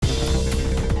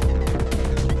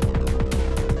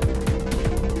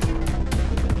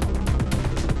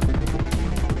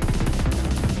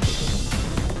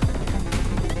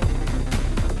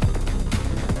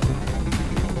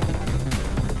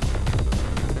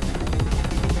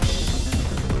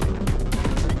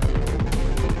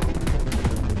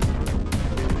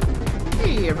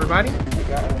everybody.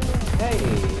 Hey,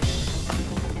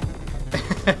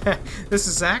 This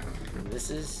is Zach, this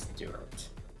is Stuart.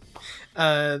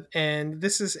 and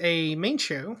this is a main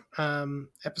show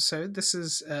episode. This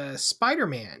is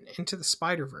Spider-Man Into the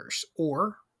Spider-Verse,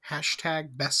 or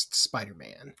hashtag Best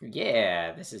Spider-Man.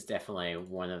 Yeah, this is definitely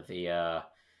one of the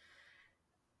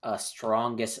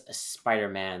strongest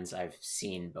Spider-Mans I've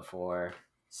seen before.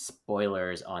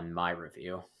 Spoilers on my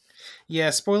review. Yeah,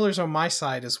 spoilers on my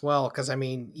side as well, because I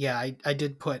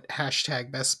did put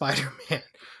hashtag Best Spider-Man.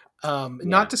 Yeah.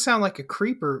 Not to sound like a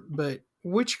creeper, but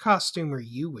which costume are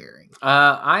you wearing?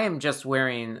 I am just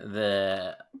wearing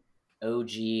the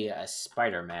OG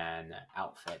Spider-Man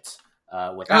outfit.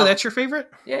 Oh, Without that's your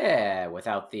favorite?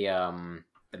 without the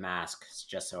mask,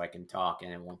 just so I can talk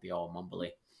and it won't be all mumbly.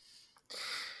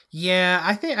 Yeah,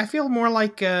 I feel more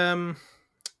like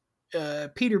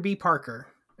Peter B. Parker,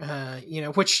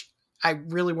 which I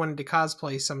really wanted to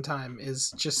cosplay sometime,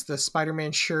 is just the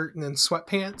Spider-Man shirt and then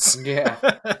sweatpants. Yeah.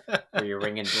 Where you're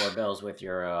ringing doorbells with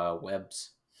your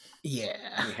webs. Yeah.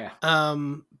 Yeah.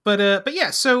 But yeah,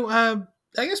 so I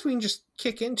guess we can just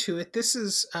kick into it. This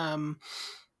is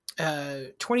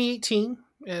 2018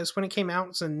 is when it came out.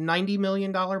 It's a $90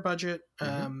 million budget,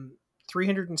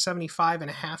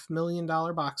 $375.5 million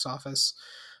box office.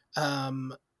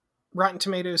 Rotten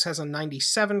Tomatoes has a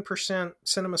 97%.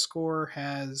 Cinema Score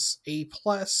has A+.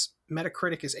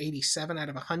 Metacritic is 87 out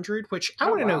of 100, which I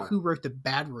want to know who wrote the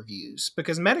bad reviews,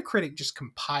 because Metacritic just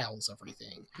compiles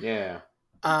everything. Yeah.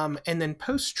 And then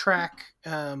Post-Track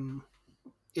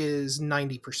is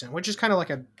 90%, which is kind of like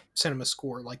a Cinema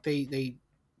Score. Like they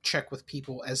check with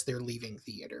people as they're leaving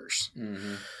theaters.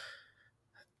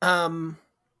 Mm-hmm.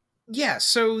 Yeah,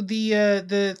 so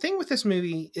the thing with this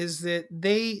movie is that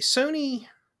Sony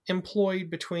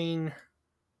employed between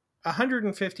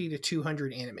 150 to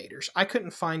 200 animators. I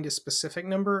couldn't find a specific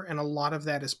number, and a lot of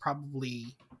that is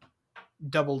probably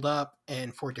doubled up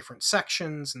and for different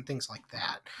sections and things like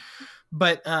that.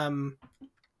 But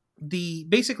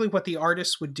basically what the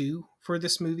artists would do for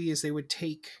this movie is they would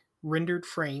take rendered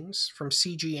frames from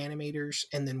CG animators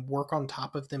and then work on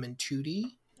top of them in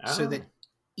 2D so that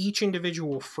each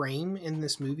individual frame in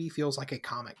this movie feels like a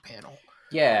comic panel.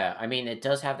 Yeah, I mean, it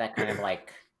does have that kind of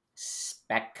like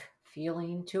spec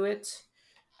feeling to it.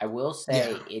 I will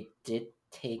say it did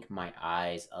take my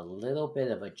eyes a little bit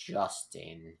of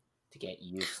adjusting to get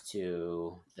used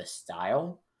to the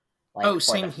style. Like for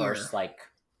same the first here. like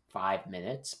 5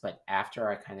 minutes, but after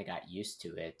I kind of got used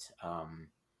to it,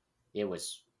 it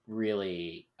was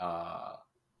really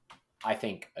I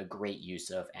think a great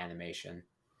use of animation.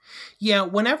 Yeah,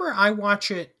 whenever I watch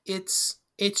it, it's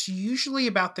usually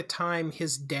about the time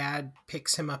his dad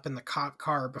picks him up in the cop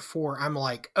car before I'm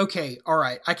like, okay, all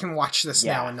right, I can watch this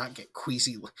now and not get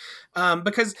queasy.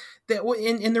 Because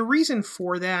the reason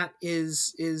for that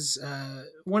is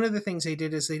one of the things they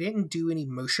did is they didn't do any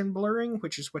motion blurring,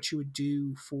 which is what you would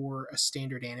do for a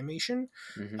standard animation.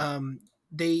 Mm-hmm.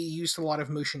 They used a lot of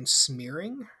motion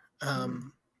smearing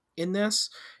in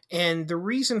this. And the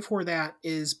reason for that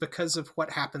is because of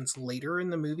what happens later in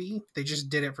the movie. They just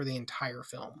did it for the entire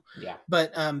film. Yeah.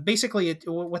 But basically,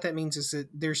 what that means is that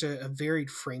there's a varied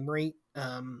frame rate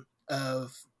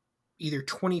of either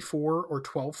 24 or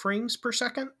 12 frames per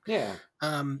second. Yeah.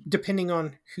 Depending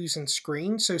on who's in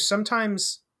screen. So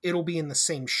sometimes it'll be in the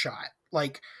same shot.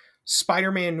 Like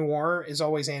Spider-Man Noir is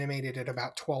always animated at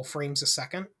about 12 frames a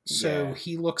second. So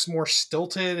he looks more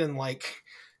stilted and like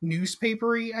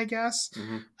newspapery, I guess.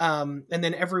 And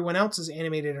then everyone else is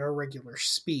animated at a regular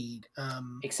speed.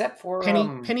 Except for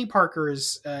Penny Parker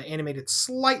is animated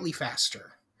slightly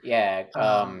faster. Yeah,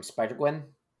 Spider-Gwen.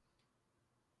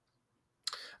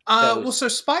 So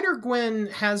Spider-Gwen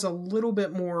has a little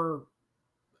bit more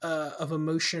of a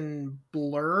motion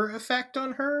blur effect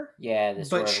on her. Yeah,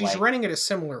 but she's running at a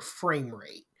similar frame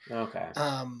rate. Okay.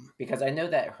 Because I know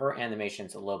that her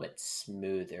animation's a little bit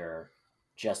smoother,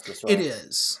 just to sort of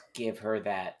give her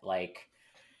that like,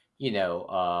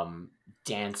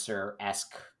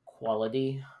 dancer-esque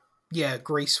quality. Yeah,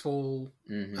 graceful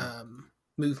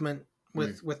movement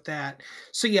with that.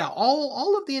 So yeah,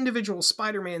 all of the individual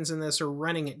Spider-Mans in this are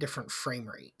running at different frame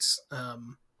rates.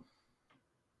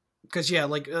 Because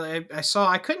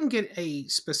I couldn't get a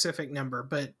specific number,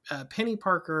 but Penny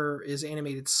Parker is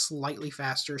animated slightly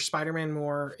faster. Spider-Man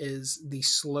Noir is the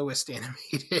slowest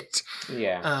animated.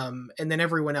 Yeah. And then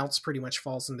everyone else pretty much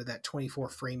falls into that 24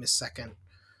 frame a second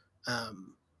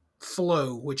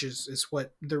flow, which is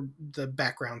what the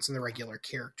backgrounds and the regular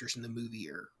characters in the movie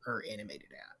are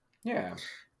animated at. Yeah.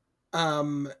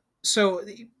 So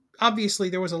obviously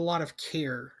there was a lot of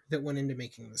care that went into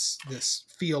making this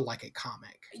feel like a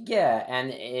comic. Yeah,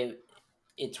 and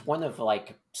it's one of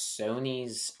like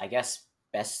Sony's, I guess,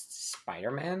 best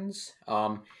Spider-Mans.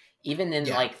 Even in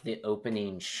Yeah. like the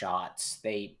opening shots,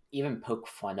 they even poke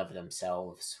fun of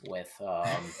themselves with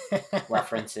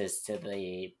references to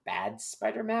the bad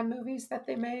Spider-Man movies that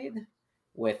they made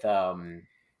with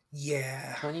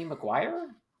Yeah. Tony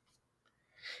Maguire,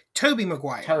 Tobey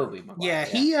Maguire. Toby Maguire. Yeah,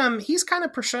 Yeah. he's kind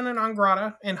of persona non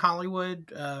grata in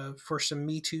Hollywood for some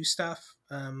Me Too stuff.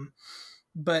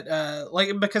 But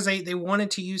like because they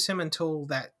wanted to use him until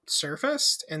that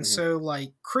surfaced, and Hmm. so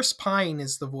like Chris Pine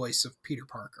is the voice of Peter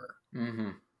Parker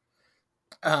Hmm.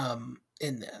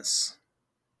 in this.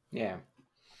 Yeah.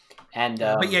 And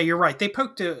But yeah, you're right. They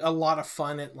poked a lot of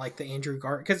fun at like the Andrew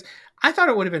because I thought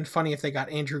it would have been funny if they got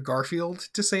Andrew Garfield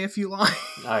to say a few oh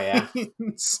yeah,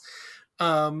 lines.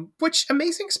 Which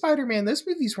Amazing Spider-Man, those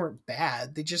movies weren't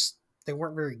bad. They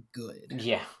weren't very good.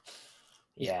 yeah,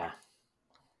 Yeah. yeah.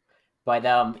 But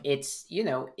it's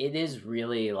it is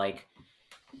really like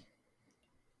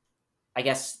I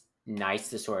guess nice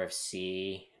to sort of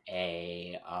see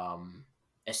a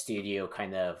studio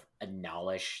kind of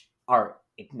acknowledge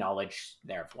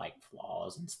their like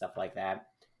flaws and stuff like that,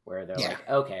 where they're Yeah. like,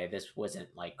 okay, this wasn't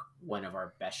like one of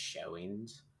our best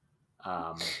showings.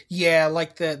 Yeah,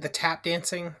 like the tap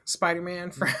dancing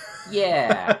Spider-Man for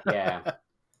Yeah, yeah.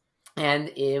 And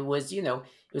it was it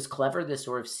was clever to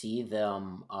sort of see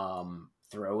them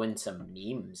throw in some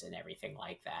memes and everything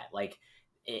like that. Like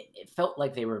it felt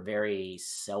like they were very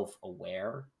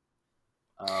self-aware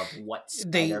of what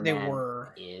they Spider-Man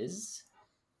were. is,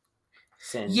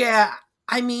 since Yeah,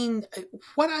 I mean,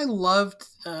 what I loved,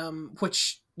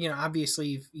 which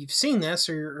obviously you've seen this,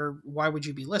 or why would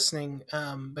you be listening?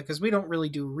 Because we don't really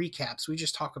do recaps; we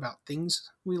just talk about things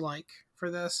we like for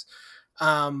this.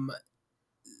 Um,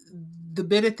 the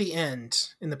bit at the end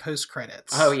in the post oh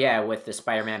credits. yeah, with the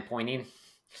Spider-Man pointing.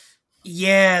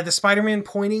 Yeah, the Spider-Man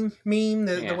pointing meme,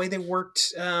 the Yeah. way they worked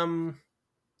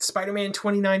Spider-Man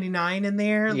 2099 in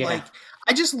there, Yeah. like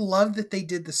I just love that they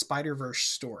did the Spider-Verse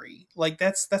story. Like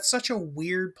that's such a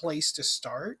weird place to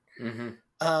start. Hmm.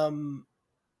 Um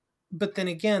but then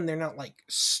again, they're not like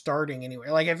starting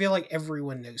anywhere. Like I feel like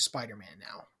everyone knows Spider-Man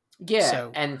now. Yeah,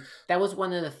 So, and that was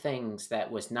one of the things that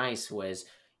was nice was,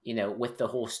 with the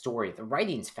whole story, the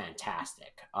writing's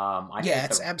fantastic. I yeah, think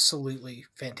it's the absolutely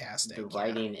the fantastic. Yeah.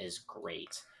 writing is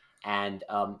great, and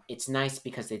it's nice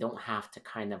because they don't have to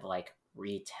kind of like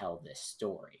retell this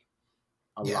story.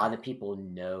 A Yeah. lot of people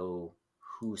know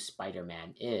who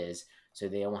Spider-Man is, so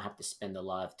they don't have to spend a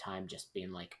lot of time just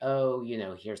being like, oh,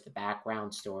 here's the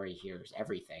background story, here's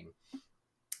everything.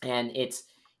 And it's,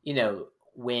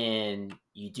 when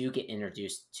you do get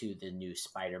introduced to the new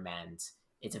Spider-Mans,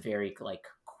 it's a very like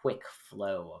quick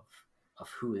flow of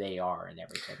who they are and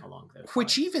everything along those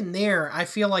Which lines. even there, I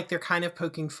feel like they're kind of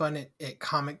poking fun at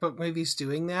comic book movies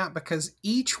doing that because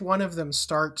each one of them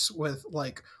starts with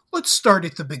like, let's start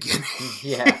at the beginning.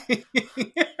 Yeah.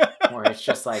 Or it's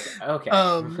just like, okay.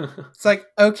 It's like,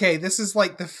 okay, this is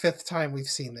like the fifth time we've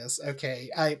seen this. Okay,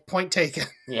 I point taken.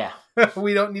 Yeah.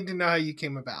 We don't need to know how you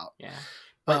came about. Yeah.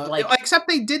 But like, Except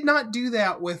they did not do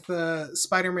that with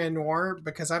Spider-Man Noir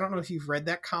because I don't know if you've read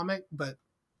that comic, but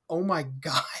oh my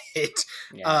god,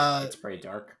 yeah, uh, it's pretty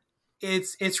dark.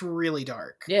 it's really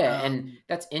dark. Yeah, and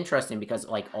that's interesting because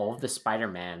like all of the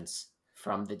Spider-Mans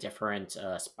from the different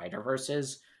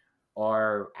Spider-Verses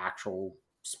are actual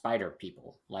spider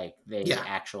people. Like they Yeah,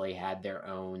 actually had their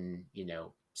own,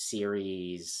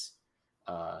 series,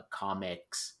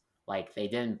 comics. Like they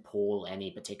didn't pull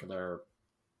any particular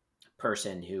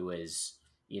person who is,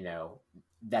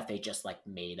 that they just like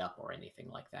made up or anything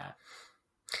like that.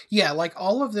 yeah, like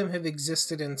all of them have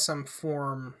existed in some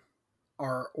form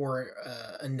or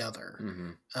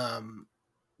another. Hmm.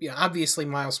 Obviously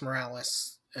Miles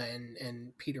Morales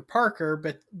and Peter Parker,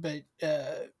 but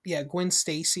yeah, Gwen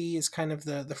Stacy is kind of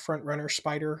the front runner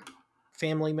Spider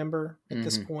family member at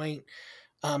this Hmm. point.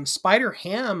 Spider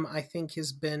Ham, I think,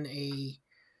 has been a.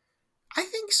 I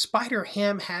think Spider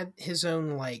Ham had his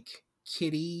own like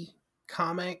kitty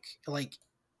comic, like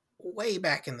way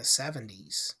back in the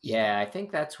 70s. Yeah, Even. I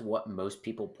think that's what most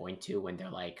people point to when they're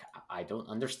like, I don't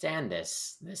understand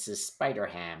this. This is Spider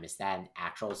Ham. Is that an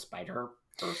actual spider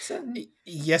person?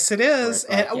 Yes, it Where is,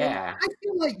 it's and like, yeah. I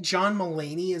feel like John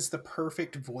Mulaney is the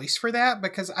perfect voice for that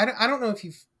because I don't know if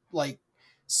you've like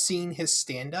seen his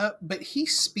stand up, but he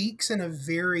speaks in a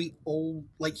very old,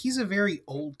 like he's a very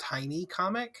old timey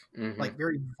comic, Hmm. like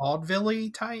very vaudeville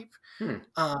type. Hmm.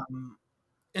 Um,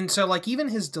 and so like even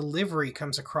his delivery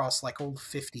comes across like old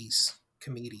 50s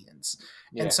comedians,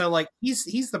 and Yeah. so like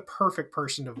he's the perfect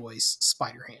person to voice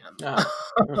Spider Ham.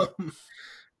 Oh.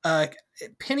 Uh,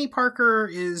 Penny Parker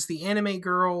is the anime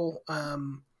girl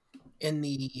in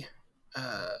the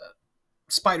uh,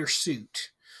 spider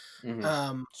suit. Hmm.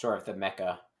 Um, Sort of the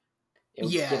mecha. It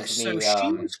yeah, gives so me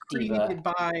she was diva created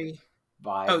by.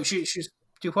 Oh, vibes. she's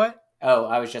do what? Oh,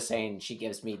 I was just saying she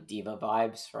gives me diva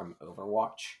vibes from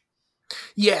Overwatch.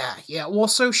 Yeah, yeah. Well,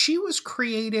 so she was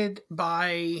created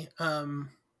by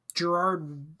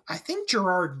Gerard. I think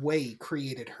Gerard Way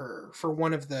created her for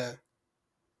one of the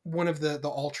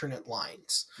alternate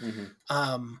lines Hmm.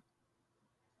 um,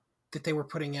 that they were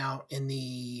putting out in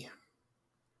the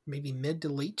maybe mid to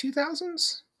late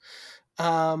 2000s.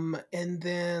 And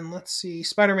then let's see,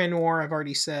 Spider-Man Noir. I've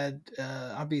already said.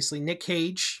 Obviously, Nick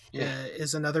Cage Yeah.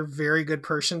 is another very good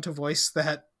person to voice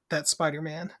that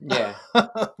Spider-Man. Yeah.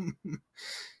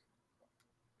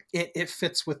 It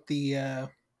fits with the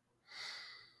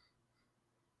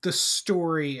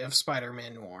story of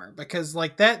Spider-Man Noir because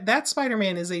like that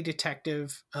Spider-Man is a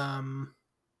detective.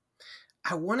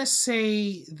 I want to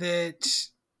say that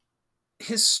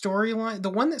his storyline, the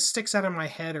one that sticks out in my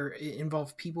head, or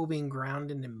involve people being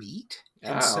ground into meat,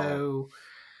 and Oh. so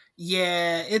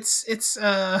yeah, it's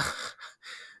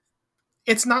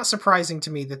it's not surprising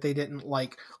to me that they didn't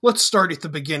like let's start at the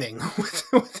beginning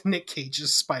with Nick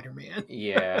Cage's Spider-Man.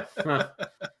 Yeah.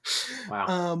 Wow.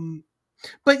 um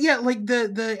but yeah, like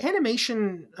the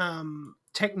animation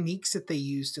techniques that they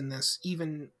used in this,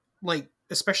 even like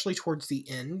especially towards the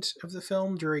end of the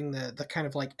film during the kind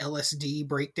of like LSD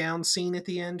breakdown scene at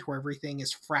the end where everything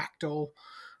is fractal,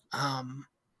 um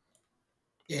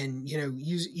and it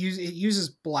uses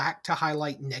black to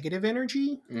highlight negative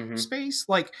energy Hmm. space.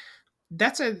 Like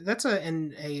that's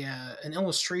an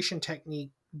illustration technique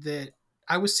that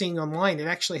I was seeing online. It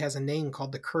actually has a name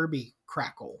called the Kirby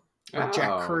crackle, where Jack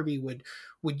Oh. Kirby would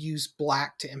use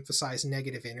black to emphasize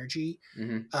negative energy,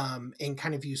 Hmm. and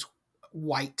kind of use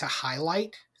white to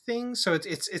highlight things. So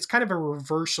it's kind of a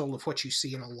reversal of what you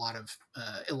see in a lot of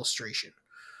illustration.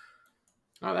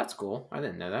 Oh, that's cool. I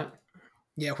didn't know that.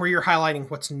 Yeah, where you're highlighting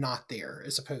what's not there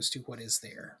as opposed to what is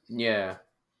there. Yeah.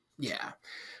 Yeah.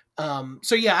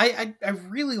 So yeah, I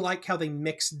really like how they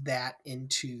mixed that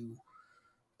into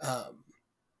um,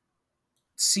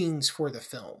 scenes for the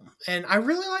film, and I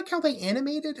really like how they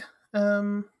animated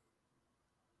um,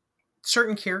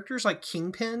 certain characters, like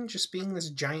Kingpin, just being this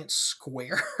giant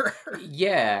square.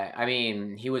 Yeah, I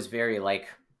mean, he was very like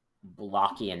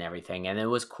blocky and everything, and it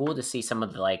was cool to see some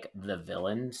of the like the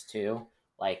villains too.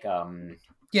 Like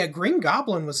Yeah, Green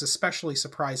Goblin was especially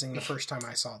surprising the first time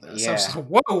I saw this. I was yeah. like,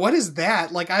 "Whoa, what is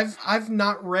that?" Like I've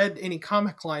not read any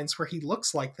comic lines where he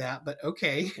looks like that, but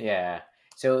okay. Yeah.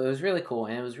 So it was really cool,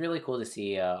 and it was really cool to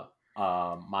see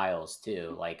Miles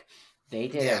too. Like they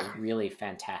did a Yeah, really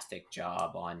fantastic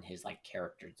job on his like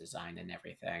character design and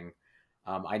everything.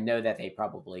 I know that they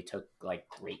probably took like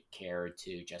great care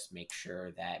to just make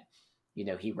sure that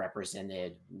he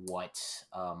represented what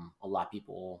a lot of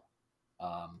people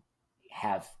um,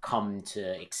 have come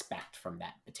to expect from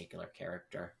that particular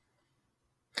character.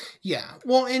 yeah.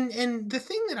 Well, and the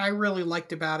thing that I really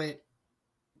liked about it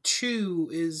too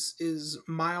is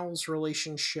Miles'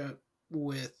 relationship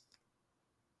with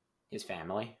His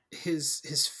family.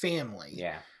 his family,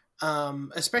 Yeah.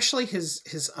 especially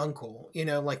his uncle.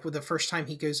 Like with the first time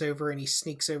he goes over and he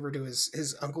sneaks over to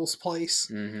his uncle's place,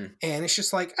 Mm-hmm. and it's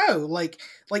just like, oh,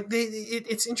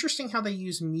 it's interesting how they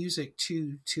use music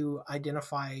to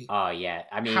identify Oh yeah.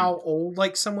 I mean, how old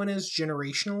like someone is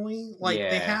generationally. Like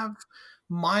they yeah. have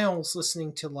Miles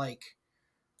listening to like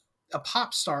a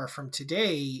pop star from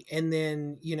today, and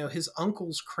then his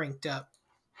uncle's cranked up,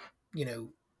 you know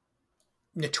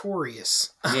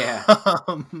notorious. Yeah.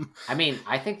 um, I mean,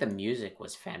 I think the music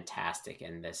was fantastic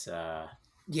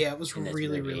yeah, it was in this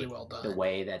really really movie. well The done.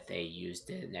 way that they used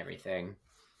it and everything.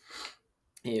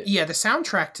 It, Yeah, the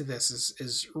soundtrack to this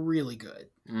is really good.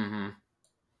 hmm.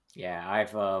 Yeah,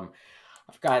 I've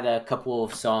got a couple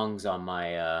of songs on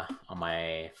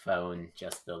my phone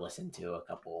just to listen to a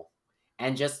couple,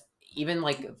 and just even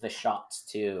like the shots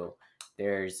too.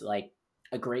 There's like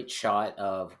a great shot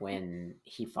of when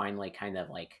he finally kind of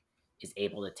like is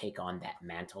able to take on that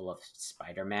mantle of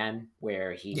Spider-Man,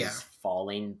 where Yeah, he's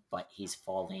falling, but he's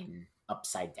falling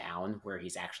upside down, where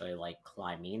he's actually like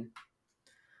climbing.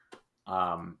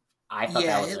 Um, I thought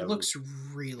yeah, that was it a looks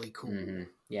really cool.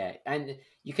 yeah, and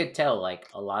you could tell like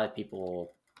a lot of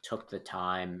people took the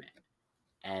time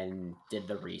and did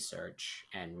the research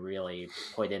and really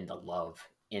put in the love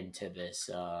into this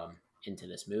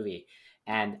movie,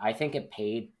 and I think it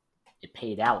paid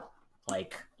out.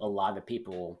 Like a lot of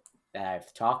people that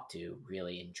I've talked to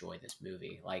really enjoy this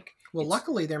movie. Like Well, it's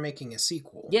luckily they're making a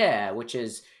sequel. yeah, which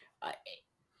is uh,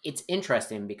 it's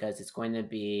interesting because it's going to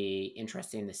be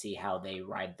interesting to see how they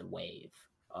ride the wave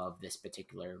of this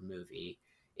particular movie.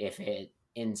 If it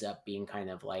ends up being kind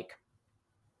of like,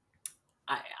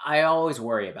 I always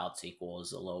worry about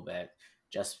sequels a little bit,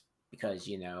 just because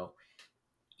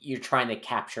you're trying to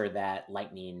capture that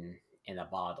lightning in a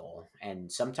bottle,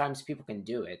 and sometimes people can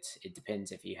do it. It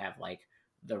depends if you have like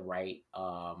the right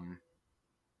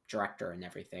director and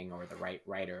everything, or the right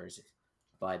writers.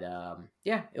 But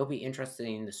yeah, it'll be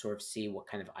interesting to sort of see what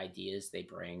kind of ideas they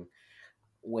bring,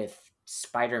 with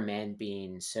Spider-Man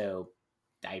being so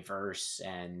diverse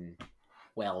and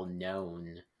well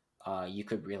known. You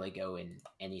could really go in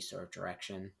any sort of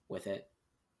direction with it.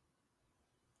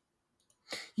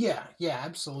 Yeah, yeah,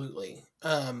 absolutely.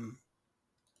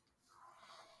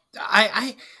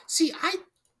 I see. I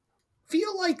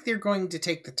feel like they're going to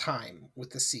take the time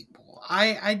with the sequel.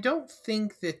 I don't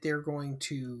think that they're going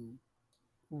to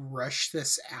rush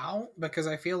this out, because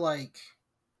I feel like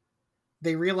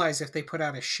they realize if they put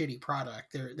out a shitty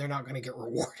product, they're not going to get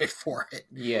rewarded for it.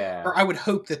 Yeah. Or I would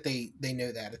hope that they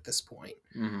know that at this point.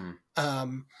 Mm-hmm.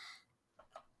 Um,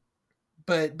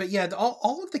 but yeah,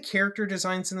 all of the character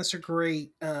designs in this are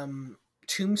great.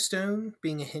 Tombstone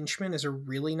being a henchman is a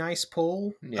really nice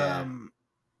pull. Yeah.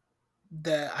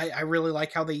 I really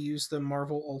like how they use the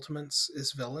Marvel Ultimates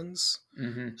as villains.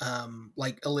 Mm-hmm.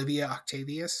 Like Olivia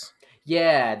Octavius.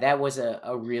 Yeah, that was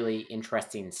a really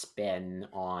interesting spin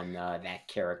on that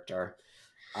character.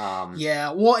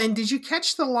 Yeah, well, and did you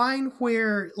catch the line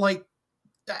where, like,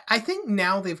 I think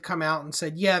now they've come out and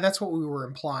said, yeah, that's what we were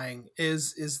implying,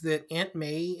 is that Aunt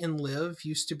May and Liv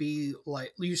used to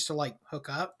like hook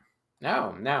up.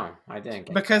 No, no, I didn't get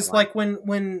that Because line. like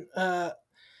when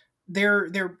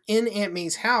they're in Aunt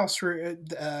May's house, where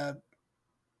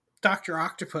Dr.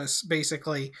 Octopus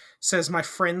basically says, my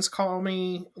friends call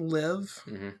me Liv.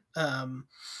 Mm-hmm.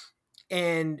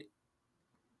 And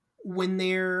when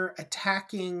they're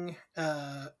attacking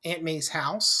Aunt May's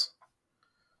house,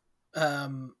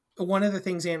 one of the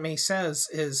things Aunt May says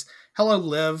is, hello,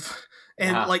 Liv.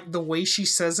 And Ah, like the way she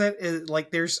says it is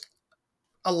like there's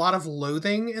a lot of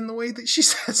loathing in the way that she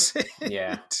says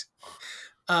yeah, it.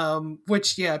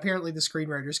 Which, yeah, apparently the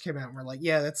screenwriters came out and were like,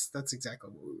 yeah, that's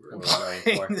exactly what we were what we're going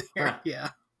for. implying there. Yeah.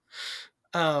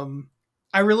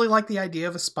 I really like the idea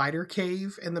of a spider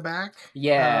cave in the back.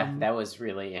 Yeah, that was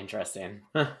really interesting.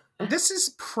 This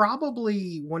is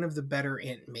probably one of the better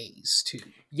Aunt Mays too.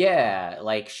 Yeah,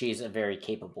 like she's a very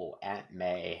capable Aunt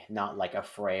May, not like a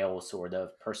frail sort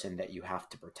of person that you have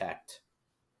to protect.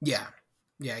 Yeah.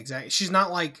 Yeah, exactly. She's not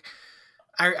like,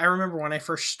 I remember when I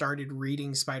first started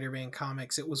reading Spider-Man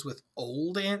comics, it was with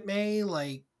old Aunt May,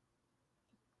 like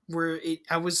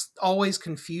I was always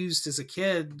confused as a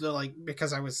kid, like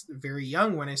because I was very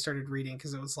young when I started reading,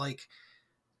 because it was like,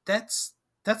 that's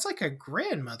that's like a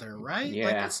grandmother, right? Like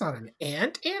Yeah, that's not an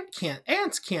aunt.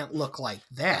 Ants can't look like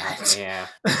that. yeah,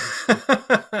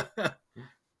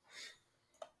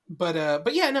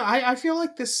 But yeah, no, I feel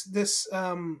like this does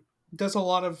a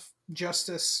lot of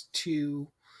justice to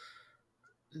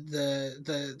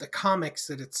the comics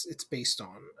that it's based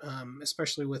on,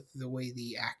 especially with the way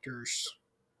the actors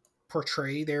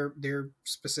portray their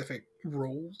specific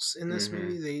roles in this hmm,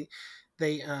 movie.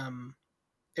 They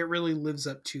it really lives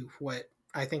up to what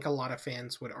I think a lot of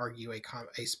fans would argue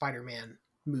a Spider-Man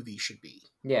movie should be.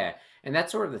 yeah. And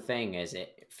that's sort of the thing is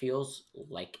it feels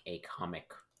like a comic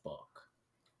book.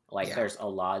 Like Yeah. there's a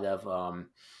lot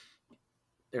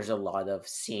of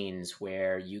scenes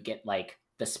where you get like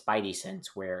the Spidey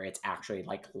sense where it's actually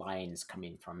like lines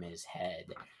coming from his head.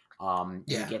 You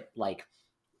Yeah. get like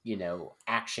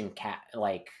action cat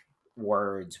like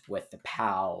words with the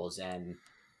pals, and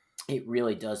it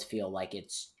really does feel like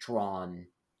it's drawn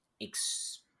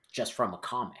just from a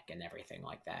comic and everything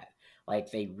like that.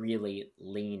 Like they really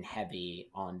lean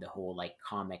heavy on the whole like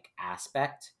comic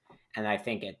aspect, and I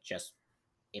think it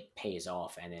pays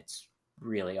off, and it's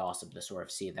really awesome to sort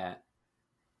of see that.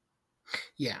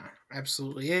 Yeah,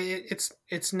 absolutely.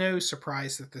 It's no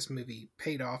surprise that this movie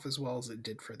paid off as well as it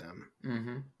did for them.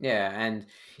 Yeah, and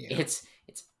Yeah. it's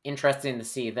interesting to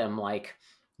see them like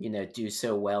do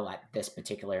so well at this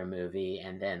particular movie,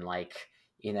 and then like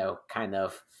kind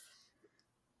of,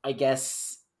 I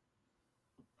guess,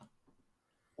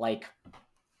 like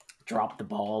drop the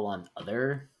ball on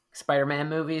other Spider-Man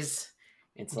movies.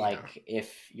 It's Yeah. like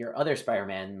if your other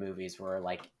Spider-Man movies were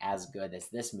like as good as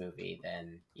this movie,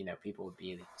 then people would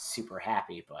be super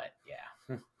happy. But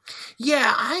yeah,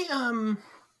 Yeah, I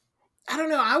don't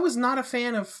know. I was not a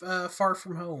fan of Far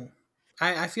From Home.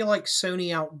 I feel like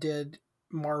Sony outdid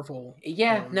Marvel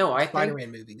yeah, on no, I think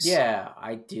Spider-Man movies. yeah,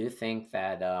 I do think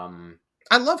that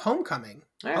I love Homecoming.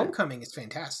 Yeah, Homecoming is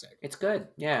fantastic. it's good.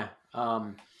 Yeah.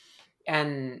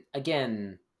 And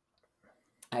again,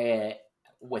 I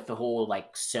with the whole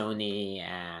like Sony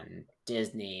and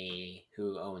Disney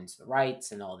who owns the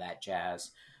rights and all that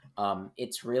jazz.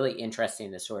 It's really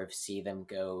interesting to sort of see them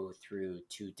go through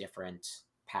two different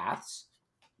paths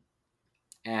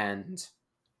and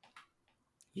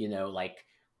like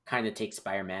kind of take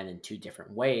Spider-Man in two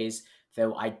different ways.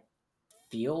 Though I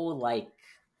feel like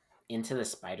Into the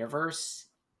Spider-Verse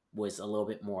was a little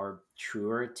bit more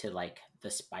truer to like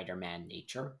the Spider-Man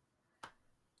nature,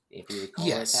 if you would call it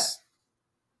that. Yes.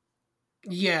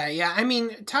 Yeah. I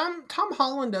mean, Tom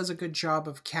Holland does a good job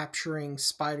of capturing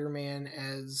Spider-Man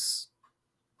as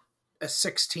a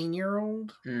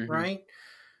 16-year-old, Mm-hmm. right?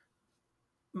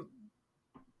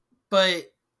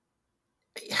 But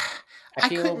I I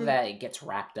feel couldn't that it gets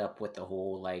wrapped up with the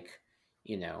whole like,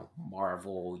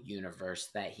 Marvel universe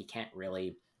that he can't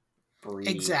really breathe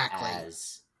exactly.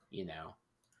 as,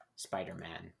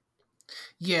 Spider-Man.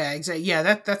 Yeah, exactly. Yeah,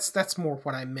 that's more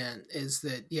what I meant is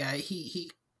that yeah,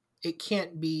 he it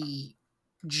can't be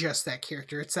just that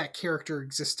character. It's that character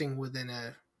existing within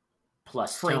a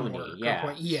Plus Tony, framework of yeah.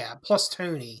 what yeah, plus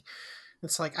Tony.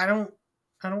 It's like I don't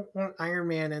want Iron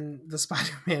Man in the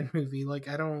Spider-Man movie. Like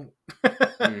I don't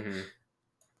Mm-hmm.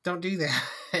 don't do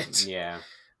that. Yeah.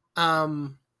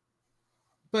 um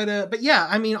but yeah,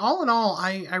 I mean all in all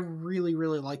I really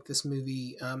really like this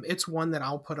movie. It's one that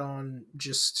I'll put on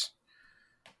just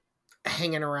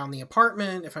hanging around the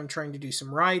apartment if I'm trying to do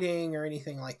some writing or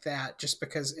anything like that just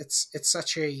because it's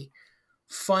such a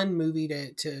fun movie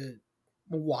to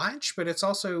watch, but it's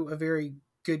also a very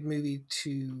good movie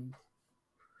to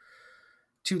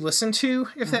listen to,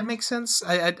 if that Mm-hmm. makes sense.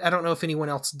 I don't know if anyone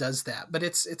else does that, but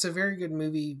it's a very good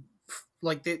movie.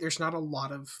 Like there's not a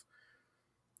lot of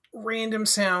random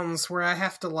sounds where I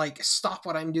have to like stop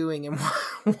what I'm doing and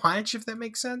watch, if that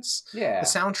makes sense. The Yeah.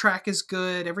 soundtrack is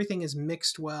good. Everything is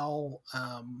mixed well.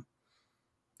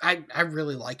 I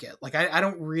really like it. Like I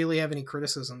don't really have any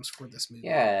criticisms for this movie.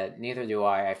 Yeah, neither do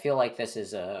I. I feel like this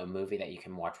is a movie that you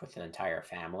can watch with an entire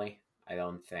family. I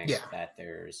don't think Yeah, that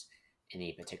there's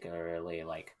any particularly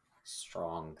like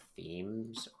strong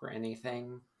themes or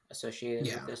anything associated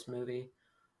with yeah, this movie.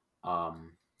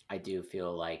 Um, I do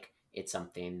feel like it's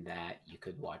something that you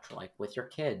could watch like with your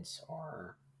kids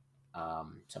or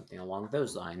something along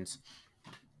those lines.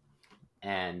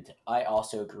 And I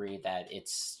also agree that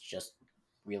it's just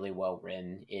really well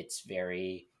written. It's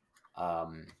very,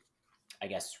 um, I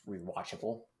guess,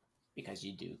 rewatchable because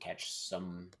you do catch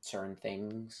some certain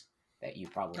things that you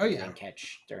oh probably yeah, didn't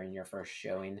catch during your first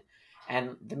showing.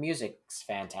 And the music's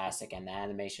fantastic and the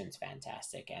animation's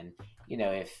fantastic. And,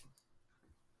 if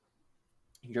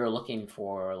you're looking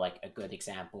for like a good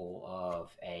example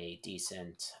of a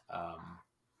decent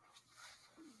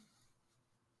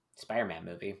Spider-Man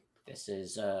movie, this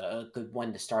is a good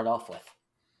one to start off with.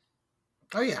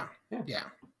 oh yeah, Yeah. yeah.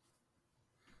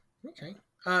 Okay.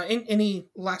 Any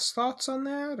last thoughts on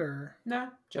that, or No,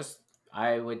 just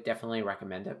I would definitely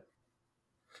recommend it.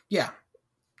 yeah,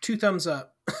 two thumbs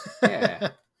up. Yeah.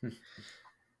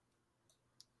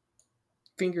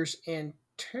 Fingers and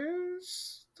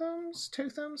toes, thumbs, two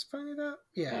thumbs pointed up.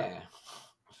 Yeah,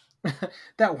 Yeah.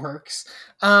 that works.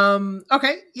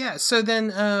 Okay, yeah. So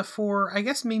then, for I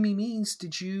guess me's,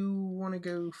 did you want to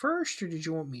go first, or did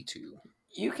you want me to?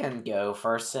 You can go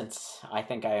first since I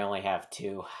think I only have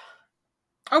two.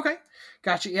 Okay,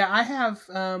 gotcha. Yeah, I have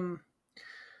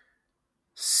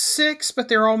six, but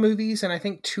they're all movies, and I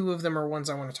think two of them are ones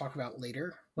I want to talk about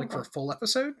later, like for Okay. a full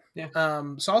episode. Yeah.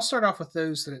 So I'll start off with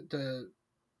those that to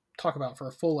talk about for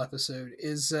a full episode.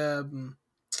 Is uh,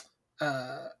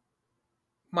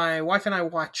 my wife and I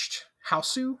watched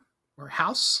Hausu or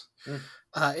House. Mm.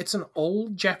 It's an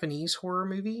old Japanese horror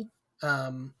movie.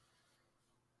 Um,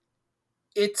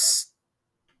 it's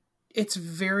it's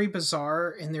very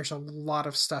bizarre, and there's a lot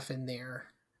of stuff in there,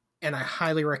 and I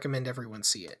highly recommend everyone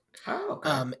see it. Oh,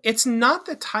 okay. It's not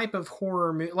the type of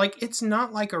horror movie, like it's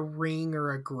not like a Ring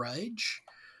or a Grudge.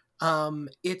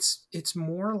 It's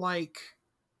more like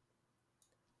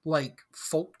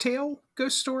folktale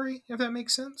ghost story, if that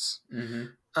makes sense.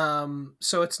 Mm-hmm.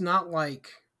 So it's not like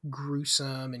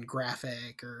gruesome and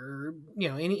graphic or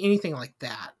anything like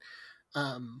that.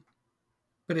 Um,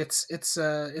 but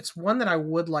it's one that I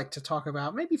would like to talk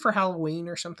about, maybe for Halloween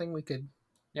or something.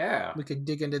 Yeah. We could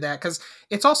dig into that because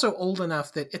it's also old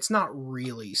enough that it's not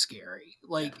really scary. Yeah.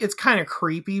 Like it's kind of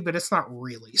creepy, but it's not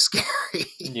really scary.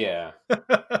 Yeah.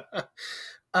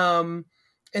 um,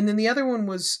 and then the other one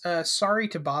was Sorry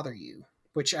to Bother You,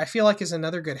 which I feel like is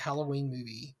another good Halloween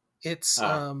movie. It's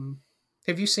Oh.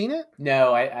 Have you seen it?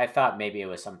 No, I thought maybe it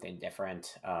was something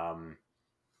different.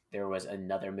 There was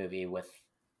another movie with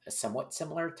a somewhat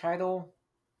similar title.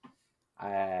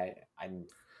 I'm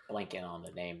blanking on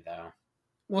the name though.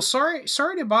 Well, sorry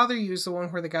to bother you is the one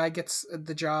where the guy gets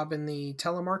the job in the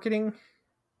telemarketing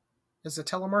as a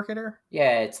telemarketer.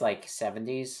 Yeah, it's like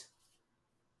 70s.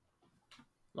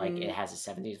 Like it Mm, has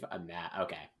a 70s. I'm not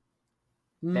okay.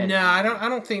 Then no, I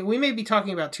don't think we may be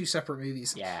talking about two separate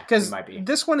movies yeah, we because might be.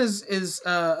 this one is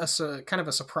kind of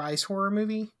a surprise horror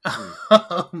movie. Hmm.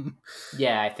 um,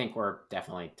 Yeah, I think we're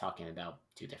definitely talking about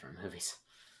two different movies.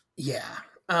 yeah,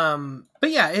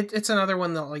 but yeah, it's another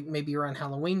one that like maybe around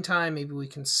Halloween time, maybe we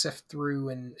can sift through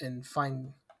and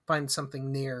find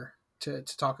something near to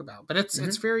talk about. But it's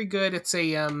Hmm. very good.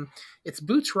 It's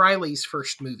Boots Riley's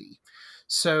first movie,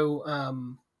 so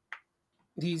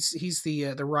he's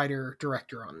the writer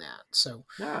director on that. So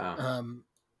Oh, um,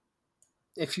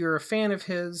 if you're a fan of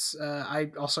his,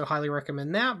 I also highly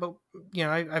recommend that. But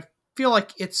I feel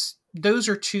like it's those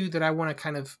are two that I want to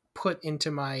kind of put into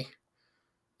my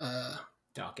uh,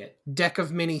 docket. deck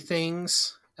of many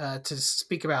things to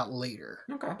speak about later.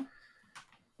 Okay,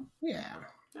 Yeah.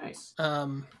 nice.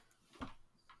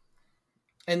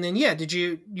 And then yeah, did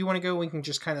you want to go? We can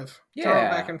just kind of throw it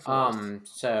back Yeah. and forth.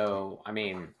 So I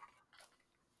mean,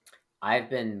 I've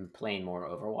been playing more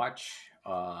Overwatch.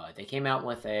 They came out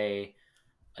with a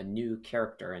new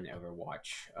character in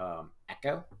Overwatch.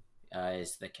 Echo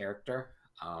is the character.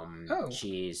 Oh,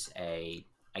 She's a,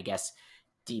 I guess,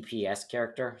 DPS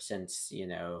character since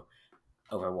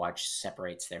Overwatch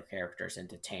separates their characters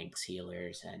into tanks,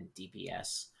 healers, and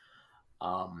DPS.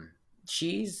 Um,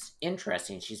 she's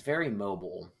interesting. She's very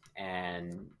mobile,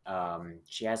 and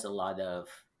she has a lot of,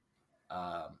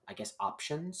 I guess,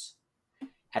 options.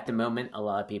 At the moment, a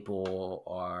lot of people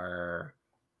are,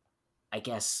 I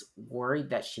guess, worried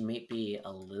that she may be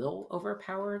a little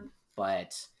overpowered,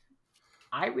 but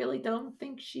I really don't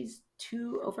think she's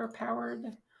too overpowered.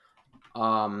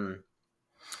 Um,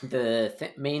 the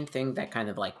main thing that kind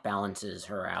of like balances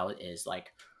her out is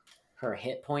like her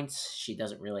hit points. She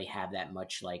doesn't really have that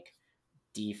much like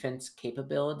defense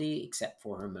capability except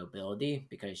for her mobility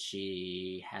because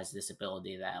she has this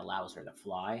ability that allows her to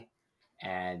fly,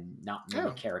 and not many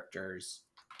oh, characters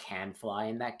can fly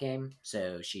in that game.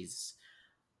 So she's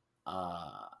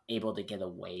able to get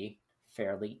away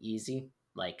fairly easy,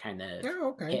 like kind of oh,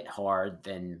 okay. hit hard,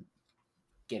 then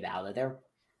get out of there.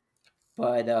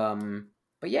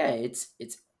 But yeah, it's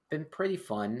been pretty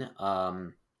fun.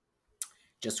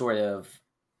 Just sort of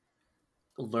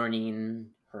learning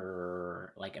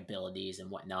her like abilities and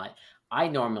whatnot. I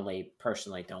normally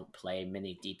personally don't play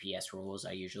many DPS roles.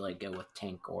 I usually go with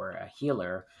tank or a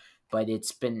healer, but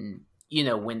it's been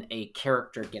when a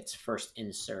character gets first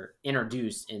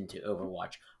introduced into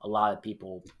Overwatch, a lot of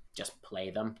people just play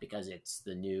them because it's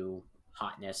the new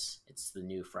hotness, it's the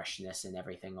new freshness and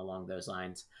everything along those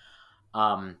lines.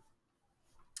 Um,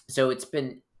 so it's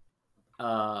been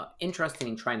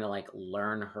interesting trying to like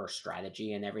learn her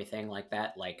strategy and everything like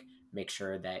that, like make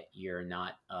sure that you're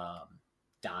not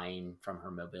dying from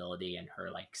her mobility and her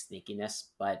like sneakiness.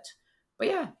 But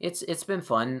yeah, it's been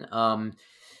fun.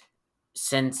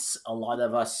 Since a lot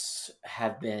of us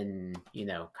have been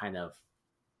kind of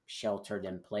sheltered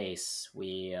in place,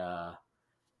 we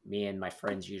me and my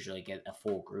friends usually get a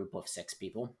full group of 6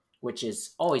 people, which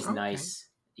is always Okay. nice.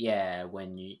 Yeah,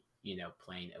 when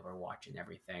playing Overwatch and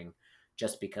everything,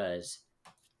 just because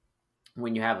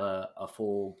when you have a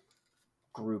full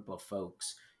group of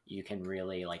folks, you can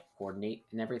really like coordinate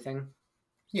and everything.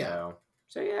 Yeah.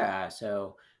 So yeah,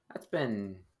 so that's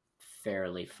been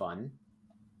fairly fun.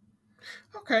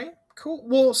 Okay. Cool.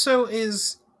 Well, so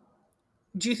is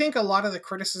do you think a lot of the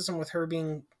criticism with her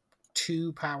being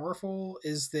too powerful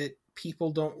is that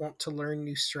people don't want to learn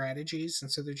new strategies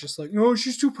and so they're just like, no,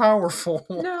 she's too powerful?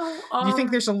 No, Do you think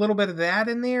there's a little bit of that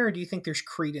in there, or do you think there's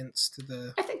credence to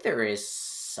the? I think there is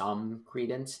some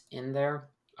credence in there,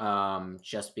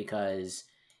 just because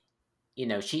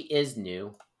she is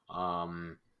new.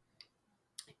 Um,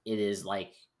 it is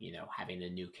like having a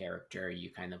new character. You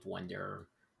kind of wonder,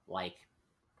 like,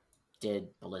 did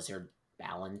Blizzard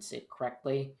balance it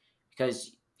correctly?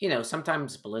 Because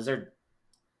sometimes Blizzard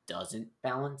doesn't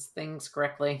balance things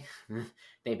correctly.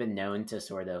 They've been known to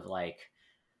sort of like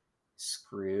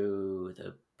screw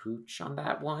the pooch on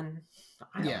that one.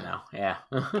 I don't Yeah. know. Yeah.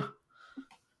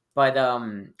 But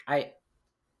I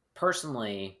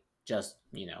personally, just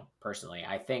personally,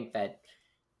 I think that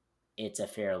it's a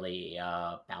fairly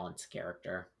balanced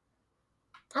character.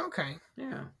 Okay.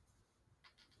 Yeah.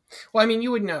 Well, I mean,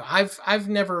 you would know. I've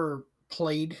never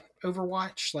played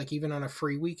Overwatch, like even on a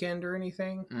free weekend or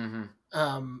anything. Mm-hmm.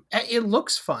 It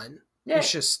looks fun. Yeah.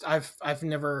 It's just I've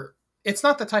never. It's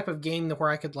not the type of game where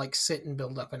I could like sit and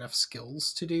build up enough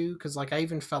skills to do, because like I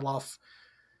even fell off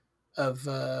of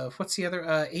what's the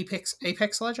other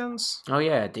Apex Legends. Oh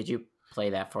yeah, did you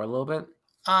play that for a little bit?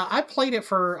 I played it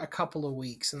for a couple of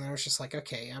weeks, and I was just like,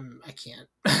 okay, I can't.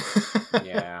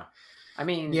 Yeah, I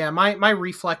mean, yeah, my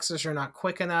reflexes are not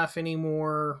quick enough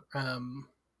anymore.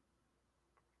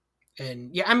 And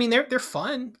yeah, I mean they're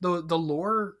fun. The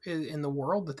lore in the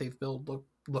world that they've built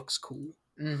looks cool.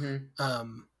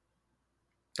 mm-hmm.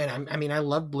 And I mean I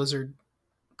love Blizzard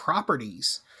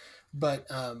properties, but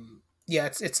yeah,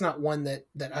 it's not one that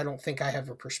I don't think I have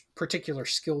a particular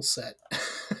skill set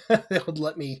that would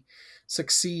let me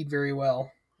succeed very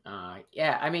well.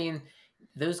 Yeah, I mean,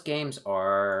 those games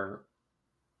are,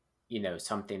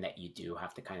 something that you do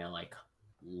have to kind of like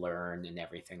learn and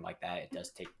everything like that. It does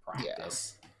take Yeah.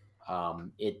 practice.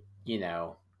 It,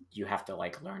 you have to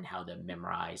like learn how to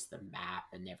memorize the map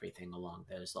and everything along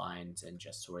those lines, and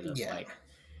just sort of Yeah. like,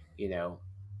 you know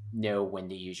when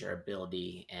to use your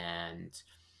ability. And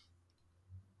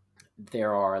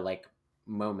there are like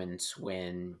moments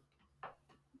when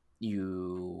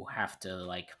you have to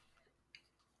like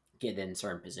get in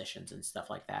certain positions and stuff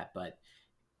like that, but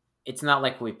it's not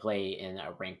like we play in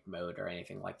a ranked mode or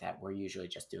anything like that. We're usually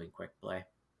just doing quick play.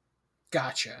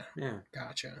 Gotcha. Yeah.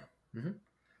 Gotcha. Mm-hmm.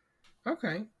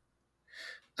 Okay.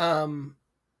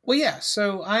 Well, yeah.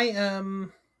 So I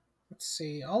let's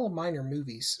see. All of mine are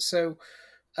movies. So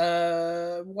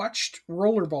watched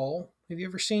Rollerball. Have you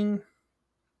ever seen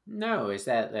No, is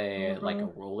that like a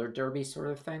Rollerball? roller derby sort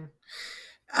of thing?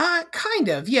 Kind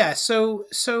of. Yeah. So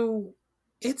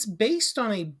it's based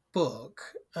on a book.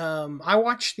 I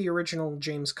watched the original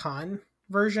James Caan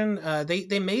version.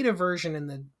 They made a version in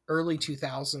the early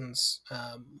 2000s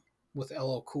with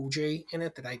LL Cool J in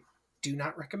it that I do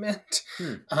not recommend.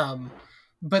 Hmm.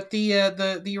 But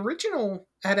the original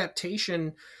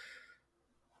adaptation,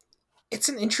 it's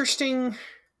an interesting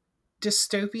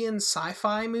dystopian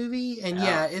sci-fi movie, and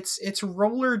yeah, it's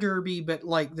roller derby, but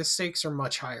like the stakes are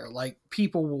much higher. Like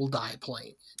people will die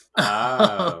playing.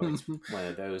 Oh, it's one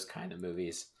of those kind of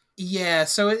movies. Yeah,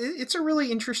 so it's a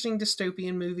really interesting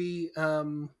dystopian movie.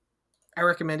 I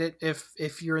recommend it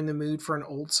if you're in the mood for an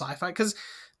old sci-fi, because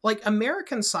like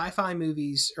American sci-fi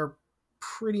movies are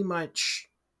pretty much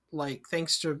like,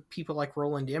 thanks to people like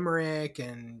Roland Emmerich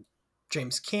and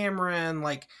James Cameron,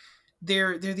 like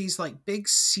they're these like big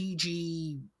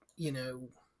CG, you know,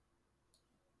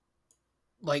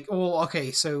 like, well,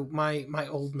 okay, so my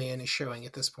old man is showing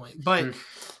at this point, but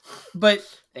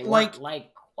They like weren't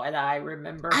like what I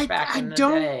remember back I in the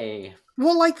don't, day.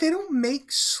 well, like they don't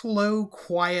make slow,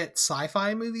 quiet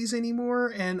sci-fi movies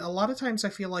anymore, and a lot of times I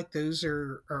feel like those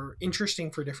are interesting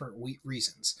for different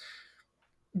reasons.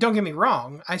 Don't get me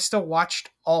wrong, I still watched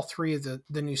all three of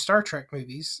the new Star Trek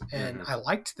movies, and Mm-hmm. I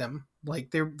liked them.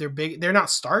 Like they're big. They're not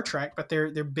Star Trek, but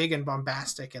they're big and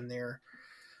bombastic, and they're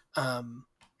um,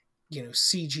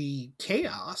 CG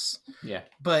chaos. Yeah.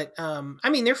 But I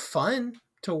mean, they're fun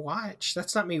to watch.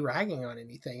 That's not me ragging on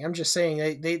anything. I'm just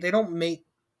saying they don't make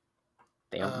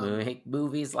They don't make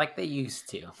movies like they used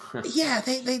to. yeah,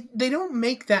 they don't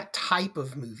make that type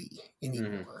of movie Mm-hmm.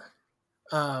 anymore.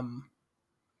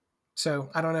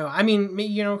 So I don't know. I mean,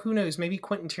 who knows? Maybe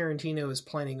Quentin Tarantino is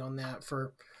planning on that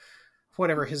for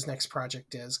whatever his next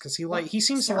project is, because What? he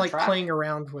seems to Star like Trek? playing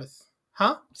around with,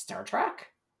 huh? Star Trek?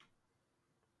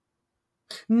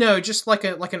 No, just like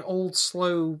an old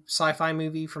slow sci-fi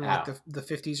movie from like Oh. the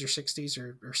 50s or 60s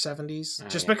or 70s. Oh,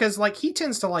 Just yeah. because like he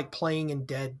tends to like playing in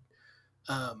dead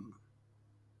um,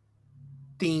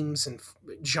 themes and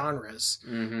genres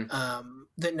Mm-hmm.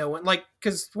 that no one like.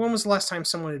 Because when was the last time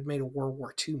someone had made a World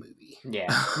War II movie?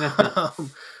 Yeah.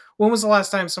 When was the last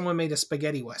time someone made a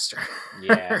spaghetti western?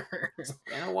 Yeah. It's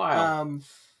been a while.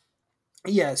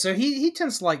 Yeah, so he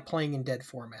tends to like playing in dead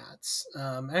formats,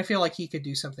 and I feel like he could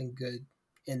do something good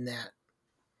in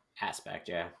Aspect,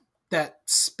 yeah. that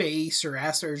space or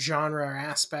genre or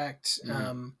aspect.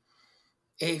 Mm-hmm.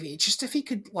 If he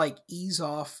could like ease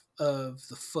off of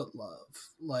the foot love,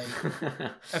 like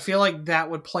I feel like that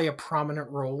would play a prominent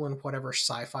role in whatever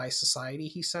sci-fi society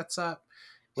he sets up.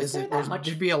 Was there that much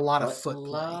There'd be a lot of foot foot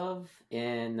play. love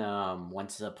in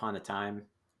Once Upon a Time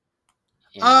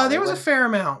in There was a Hollywood? fair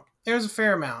amount. There's a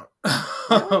fair amount. Really?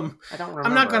 I don't remember.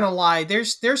 I'm not gonna lie.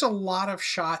 There's a lot of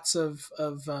shots of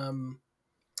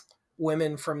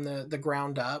women from the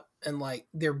ground up, and like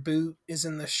their boot is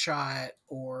in the shot,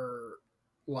 or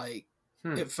like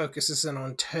it focuses in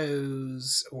on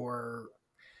toes, or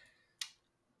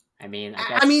I mean,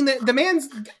 I mean the man's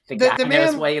the guy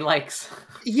knows what he likes.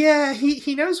 Yeah,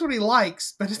 he knows what he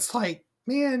likes, but it's like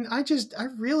Man, I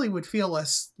really would feel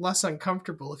less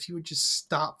uncomfortable if you would just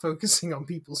stop focusing on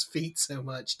people's feet so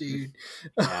much, dude.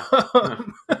 Yeah.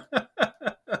 um,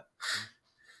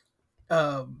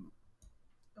 um,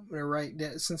 I'm gonna write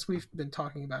down, since we've been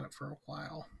talking about it for a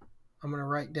while. I'm gonna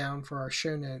write down for our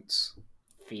show notes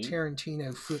Feet.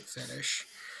 Tarantino foot fetish.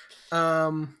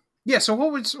 Yeah. So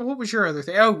what was your other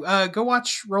thing? Oh, go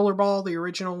watch Rollerball, the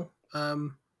original.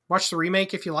 Watch the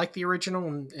remake if you like the original,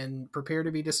 and prepare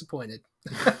to be disappointed.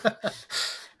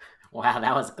 Wow,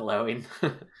 that was glowing.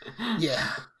 Yeah.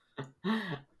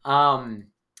 um.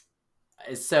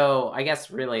 So I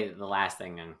guess really the last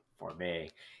thing for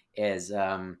me is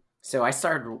So I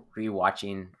started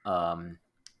rewatching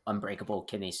Unbreakable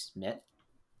Kimmy Schmidt.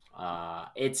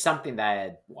 It's something that I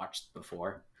had watched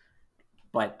before,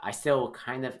 but I still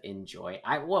kind of enjoy.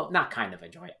 Not kind of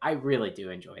enjoy. I really do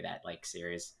enjoy that like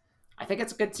series. I think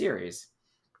it's a good series.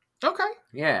 Okay.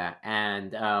 Yeah,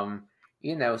 and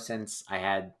since I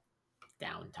had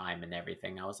downtime and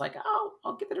everything, I was like, oh,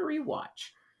 I'll give it a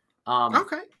rewatch.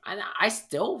 Okay. And I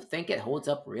still think it holds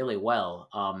up really well.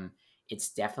 It's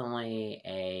definitely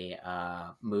a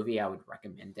movie I would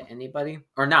recommend to anybody,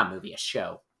 or not movie, a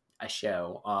show.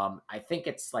 I think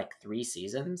it's like 3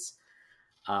 seasons.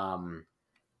 Um,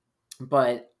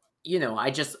 but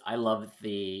I love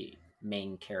the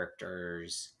main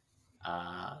characters.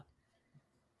 Uh,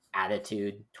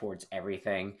 Attitude towards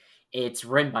everything. It's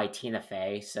written by Tina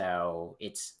Fey, so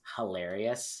it's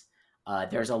hilarious.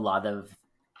 There's a lot of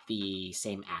the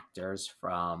same actors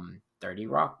from 30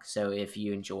 Rock, so if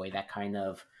you enjoy that kind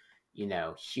of,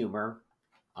 humor,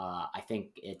 I think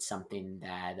it's something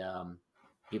that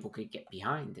people could get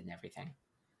behind and everything.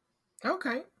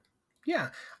 Okay. Yeah.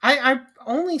 I've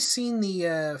only seen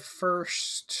the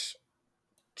first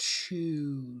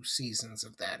 2 seasons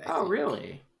of that, I Oh, think.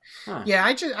 really? Huh. Yeah,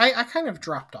 I kind of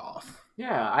dropped off.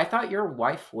 Yeah, I thought your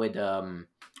wife would.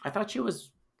 I thought she was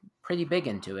pretty big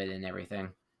into it and everything.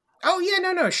 Oh yeah,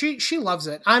 no, she loves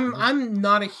it. I'm Mhm. I'm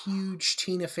not a huge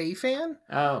Tina Fey fan.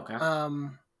 Oh, okay.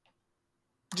 Um,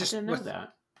 I just didn't know with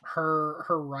that. her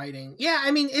writing. Yeah,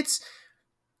 I mean it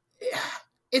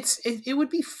would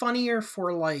be funnier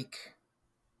for like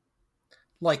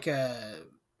a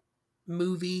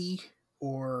movie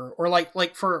or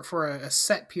like for a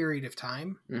set period of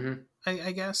time. Mm-hmm.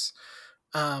 I guess.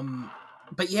 Um,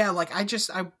 but yeah, like I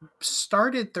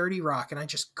started 30 Rock and I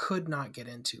just could not get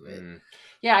into it. Mm.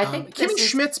 Yeah, I think Kimmy this is.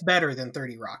 Schmidt's better than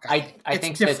 30 Rock, I I think. I It's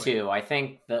think so different. too. I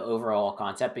think the overall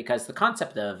concept, because the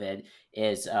concept of it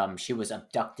is, she was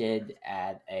abducted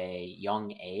at a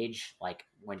young age, like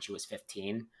when she was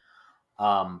 15,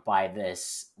 by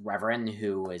this reverend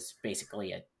who was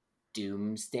basically a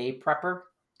doomsday prepper,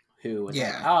 who was like,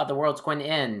 Yeah. "Oh, the world's going to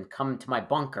end. Come to my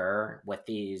bunker with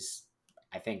these,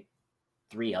 I think,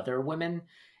 3 other women,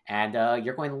 and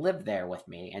you're going to live there with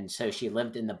me." And so she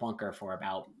lived in the bunker for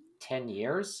about 10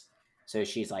 years. So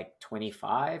she's like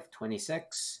 25,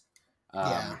 26.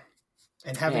 Yeah. Um,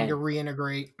 And having to and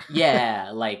reintegrate.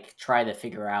 yeah, like try to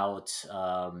figure out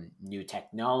new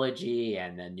technology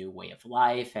and a new way of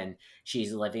life. And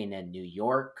she's living in New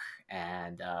York,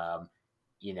 and,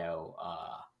 you know,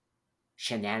 uh,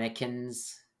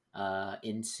 shenanigans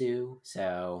ensue.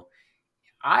 So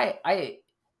I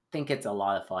think it's a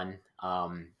lot of fun.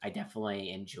 I definitely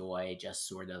enjoy just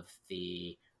sort of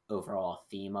the overall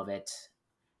theme of it,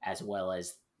 as well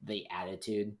as the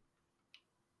attitude.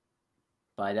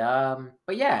 But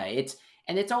yeah, it's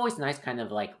always nice, kind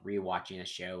of like rewatching a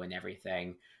show and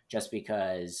everything, just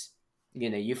because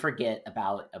you forget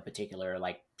about a particular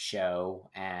like show,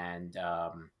 and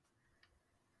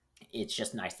it's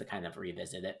just nice to kind of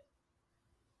revisit it.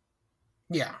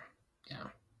 Yeah. Yeah.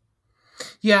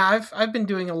 Yeah, I've been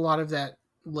doing a lot of that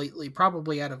lately,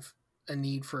 probably out of a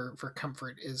need for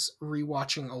comfort, is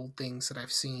rewatching old things that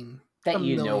I've seen a That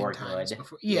million are times good.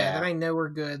 before. Yeah, that Yeah. I know are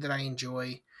good, that I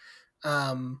enjoy.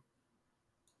 Um,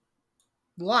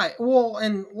 like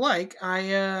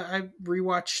I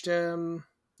rewatched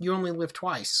You Only Live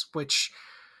Twice, which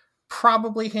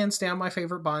probably hands down my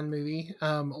favorite Bond movie,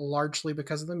 largely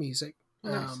because of the music.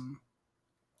 Nice. Um,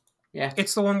 Yeah.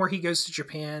 it's the one where he goes to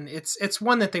Japan. It's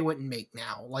one that they wouldn't make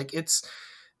now. Like it's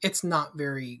not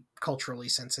very culturally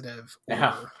sensitive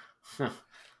Yeah.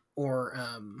 or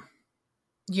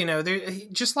they're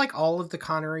just like all of the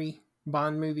Connery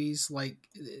Bond movies. Like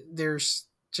there's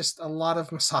just a lot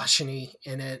of misogyny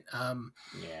in it.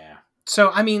 Yeah.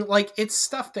 So I mean, like it's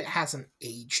stuff that hasn't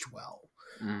aged well.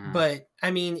 Mhm. But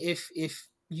I mean, if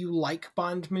you like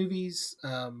Bond movies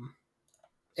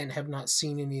and have not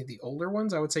seen any of the older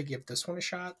ones, I would say give this one a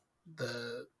shot.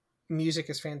 The music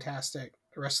is fantastic.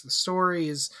 The rest of the story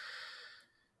is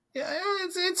Yeah,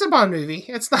 it's a Bond movie.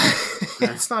 It's not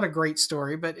it's not a great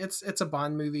story, but it's a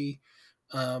Bond movie.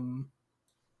 Um,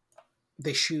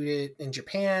 they shoot it in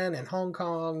Japan and Hong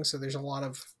Kong, so there's a lot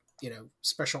of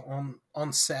special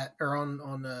on set or on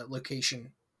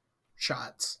location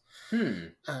shots. Hmm.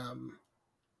 Um,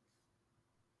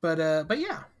 but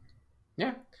yeah,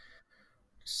 Yeah.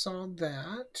 saw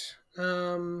that.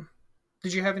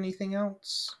 Did you have anything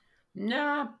else?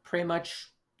 Nah, pretty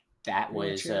much that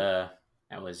Pretty much was it.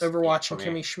 it Overwatch for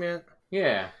and me. Kimmy Schmidt.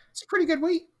 Yeah. It's a pretty good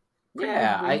week. Pretty good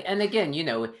Yeah, I week. and again,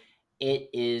 it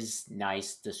is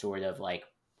nice to sort of like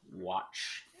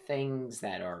watch things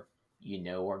that are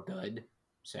good.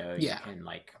 So you Yeah. can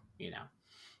like,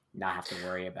 not have to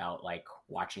worry about like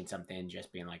watching something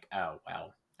just being like, oh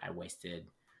well, I wasted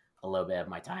a little bit of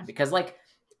my time because like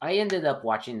I ended up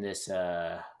watching this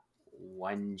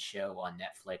one show on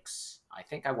Netflix. I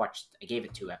gave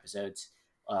it 2 episodes.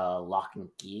 Lock and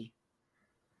Key.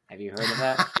 Have you heard of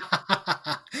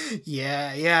that?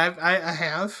 Yeah, I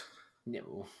have.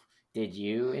 No. Did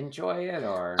you enjoy it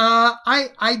or?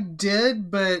 I did,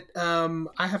 but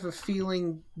I have a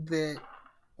feeling that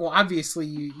well, obviously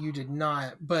you did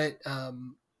not, but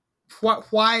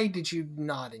why did you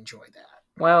not enjoy that?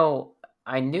 Well,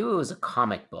 I knew it was a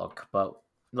comic book, but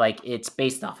like it's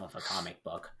based off of a comic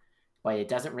book, but it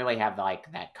doesn't really have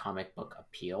like that comic book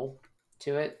appeal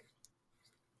to it.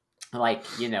 Like,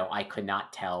 I could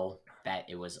not tell that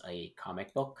it was a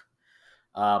comic book.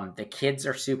 The kids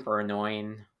are super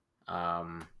annoying.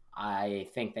 I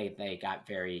think they got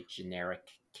very generic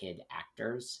kid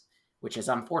actors, which is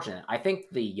unfortunate. I think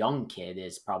the young kid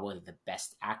is probably the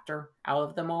best actor out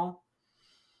of them all.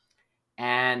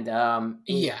 And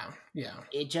Yeah.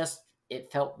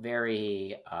 it felt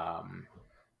very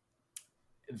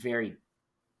very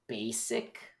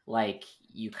basic, like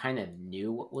you kind of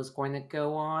knew what was going to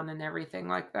go on and everything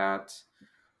like that.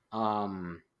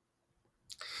 Um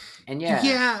and yeah,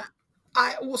 Yeah.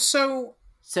 I well so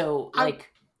I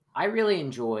like I really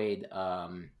enjoyed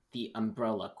the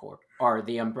Umbrella Corp or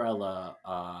the Umbrella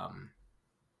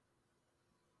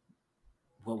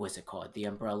what was it called? The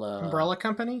Umbrella Umbrella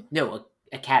Company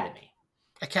Academy.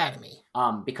 Academy.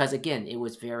 Because again, it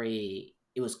was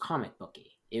comic booky.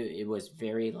 It was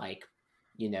very like,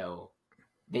 you know,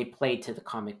 they played to the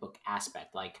comic book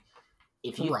aspect. Like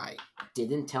if you Right.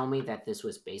 didn't tell me that this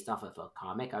was based off of a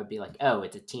comic, I would be like, oh,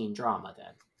 it's a teen drama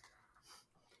then.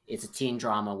 It's a teen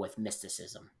drama with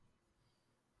mysticism.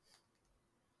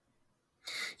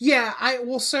 Yeah, I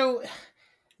well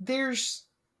there's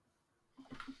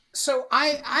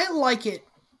I like it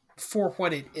for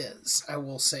what it is. I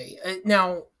will say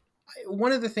now.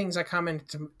 One of the things I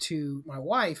commented to my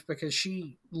wife because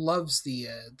she loves the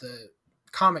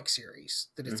comic series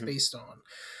that it's Mm-hmm. based on.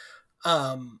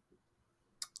 Um,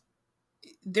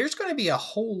 there's going to be a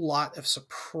whole lot of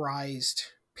surprised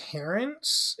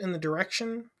parents in the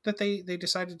direction that they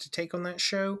decided to take on that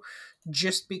show,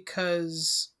 just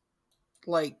because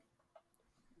like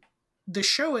the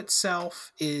show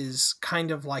itself is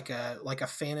kind of like a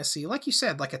fantasy, like you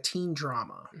said, like a teen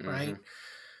drama, Mm-hmm. right?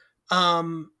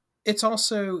 Um, it's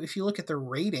also, if you look at the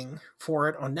rating for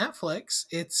it on Netflix,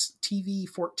 it's TV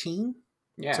 14,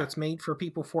 so Yeah. it's made for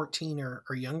people 14 or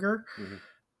younger.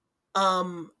 Mm-hmm.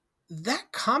 Um,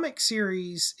 that comic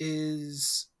series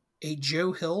is a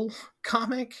Joe Hill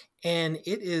comic, and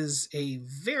it is a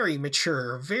very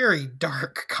mature, very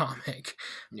dark comic.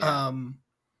 Yeah. Um,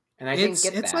 And I didn't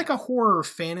get it's like that. a horror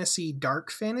fantasy, dark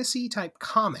fantasy type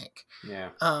comic. Yeah.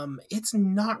 It's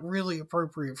not really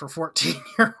appropriate for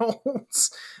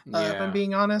 14-year-olds, if I'm Yeah.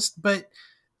 being honest. But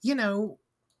you know,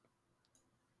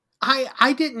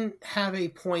 I didn't have a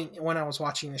point when I was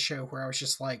watching the show where I was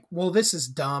just like, well, this is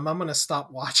dumb. I'm gonna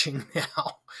stop watching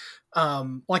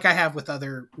now. Like I have with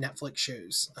other Netflix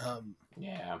shows.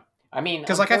 Yeah. I mean,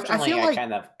 Because like I unfortunately, feel I like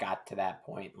kind of got to that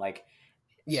point. Like,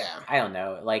 yeah, I don't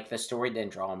know. Like, the story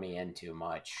didn't draw me in too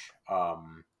much.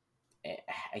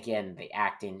 Again, the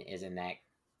acting isn't that.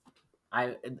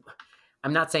 I,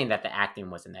 I'm not saying that the acting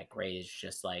wasn't that great. It's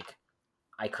just like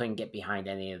I couldn't get behind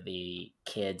any of the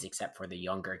kids except for the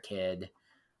younger kid.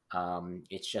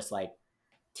 It's just like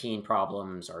teen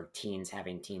problems or teens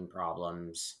having teen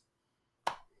problems.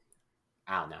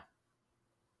 I don't know.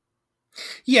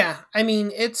 yeah. I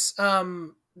mean, it's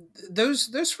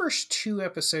those first two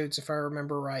episodes, if I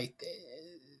remember right,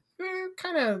 they're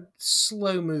kind of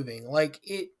slow moving. Like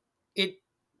it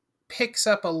picks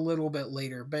up a little bit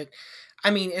later, but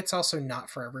I mean, it's also not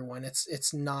for everyone.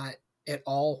 It's not at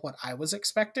all what I was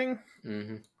expecting.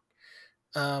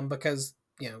 Mm-hmm. Because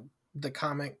the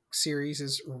comic series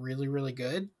is really really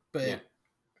good, Yeah. but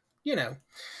you know,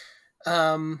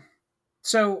 um,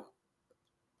 so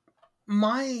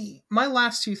my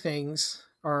last two things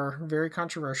are very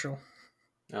controversial.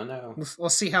 Oh no.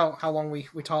 Let's see how long we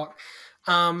talk.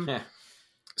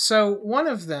 So one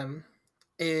of them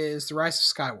is The Rise of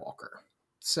Skywalker.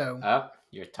 So Oh,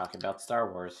 you're talking about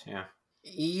Star Wars, yeah.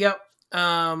 Yep.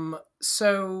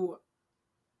 So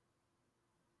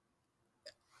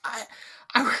I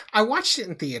I watched it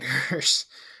in theaters.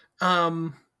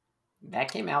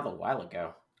 That came out a while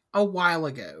ago. A while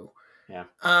ago. Yeah.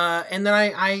 And then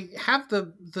I have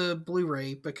the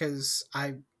Blu-ray because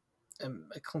I am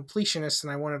a completionist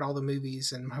and I wanted all the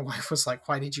movies, and my wife was like,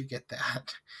 "Why did you get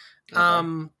that?"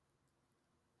 Okay.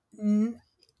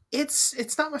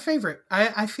 It's not my favorite.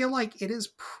 I feel like it is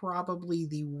probably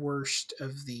the worst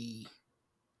of the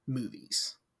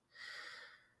movies.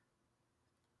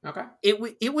 Okay.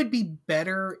 It would be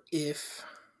better if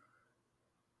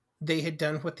they had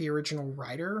done what the original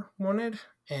writer wanted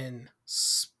and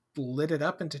split it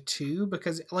up into two,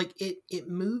 because like it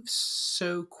moves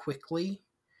so quickly.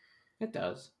 It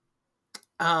does.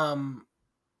 um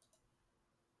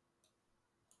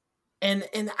and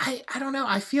I don't know,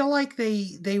 I feel like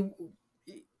they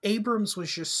Abrams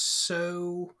was just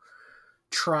so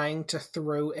trying to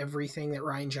throw everything that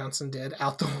Rian Johnson did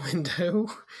out the window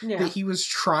that Yeah. he was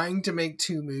trying to make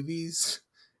two movies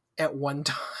at one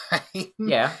time.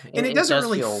 Yeah. And it It doesn't does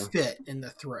really feel. fit in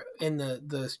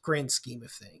the grand scheme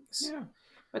of things. Yeah.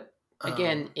 But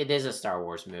again, um it is a Star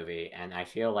Wars movie, and I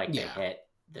feel like they yeah, hit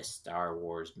the Star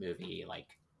Wars movie like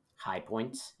high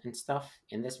points and stuff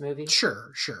in this movie.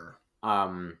 sure.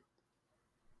 Um,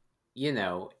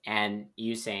 and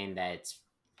you saying that it's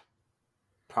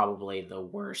probably the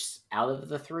worst out of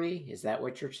the three. Is that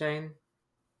what you're saying?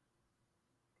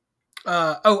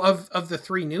 Of the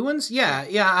three new ones, Yeah.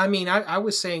 yeah, I mean, I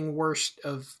was saying worst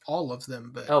of all of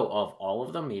them, but Oh, of all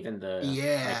of them, even the like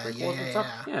yeah, prequels and stuff.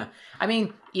 yeah. Yeah, I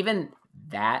mean, even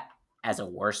that as a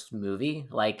worst movie,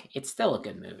 like it's still a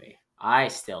good movie. I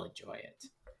still enjoy it.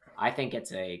 I think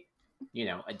it's a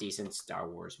decent Star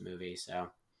Wars movie. So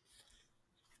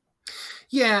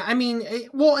Yeah, I mean,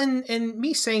 well, and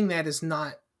me saying that is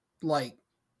not like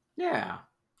yeah,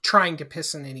 trying to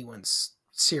piss in anyone's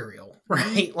cereal, mm-hmm.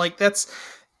 right? Like that's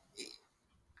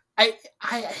I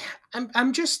I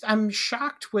I'm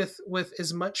shocked with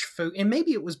as much and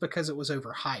maybe it was because it was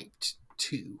overhyped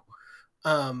too.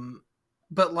 Um,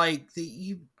 but like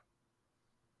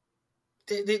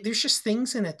there's just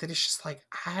things in it that it's just like,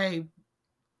 I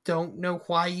don't know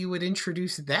why you would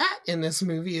introduce that in this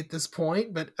movie at this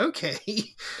point, but okay.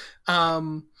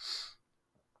 um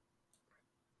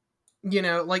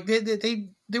like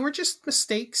they were just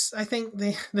mistakes, I think,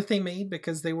 they made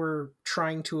because they were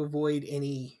trying to avoid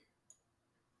any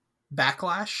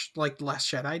backlash like the Last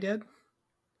Jedi did,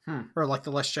 Hmm. or like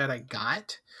the Last Jedi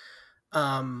got.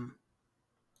 um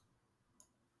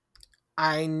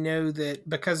I know that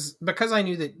because I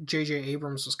knew that J.J.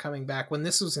 Abrams was coming back when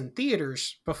this was in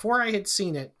theaters, before I had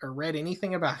seen it or read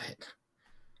anything about it,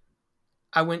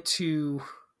 I went to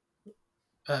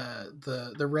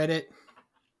the Reddit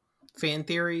fan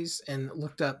theories and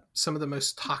looked up some of the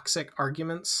most toxic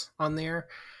arguments on there,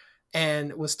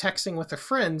 and was texting with a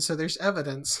friend, so there's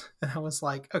evidence. And I was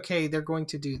like, okay, they're going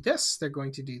to do this, they're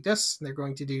going to do this, and they're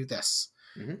going to do this,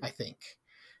 Mm-hmm. I think.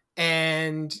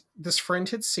 And this friend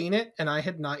had seen it and I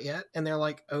had not yet, and they're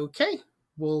like, okay,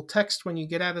 we'll text when you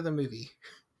get out of the movie.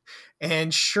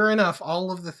 And sure enough,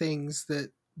 all of the things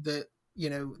that the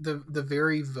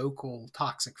very vocal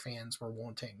toxic fans were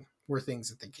wanting were things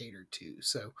that they catered to.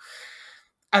 So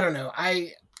I don't know,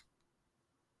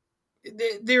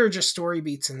 there are just story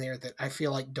beats in there that I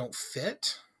feel like don't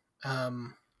fit. But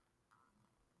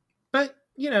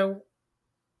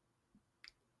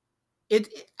it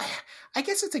I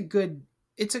guess it's a good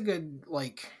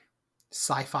like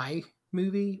sci-fi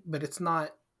movie, but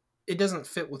it doesn't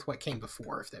fit with what came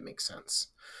before, if that makes sense.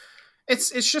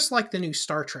 It's just like the new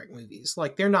Star Trek movies.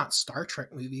 Like, they're not Star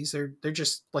Trek movies. They're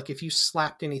just like, if you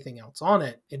slapped anything else on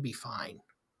it, it'd be fine.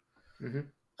 Mm-hmm.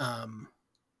 Um,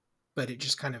 but it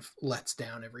just kind of lets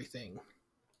down everything,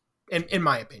 in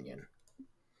my opinion.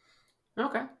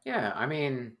 Okay. Yeah. I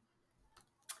mean,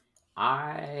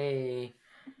 I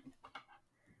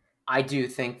I do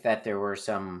think that there were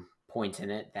some points in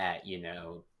it that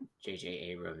J.J.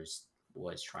 Abrams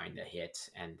was trying to hit,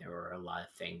 and there were a lot of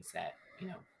things that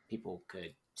people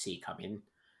could see coming.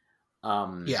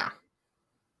 Um, Yeah.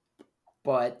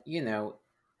 but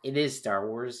it is Star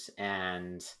Wars,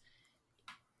 and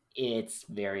it's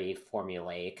very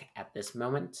formulaic at this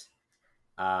moment.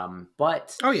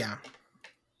 But Oh yeah.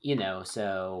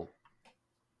 so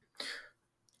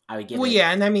I would give Well, it.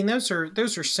 yeah, and I mean those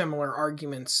are similar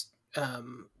arguments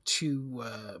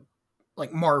to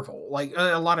like Marvel. Like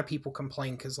a lot of people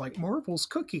complain because like Marvel's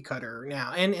cookie cutter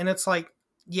now, and it's like,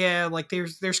 yeah, like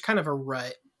there's kind of a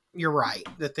rut. You're right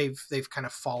that they've kind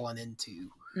of fallen into.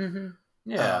 Mm-hmm.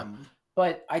 Yeah, Um,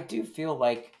 but I do feel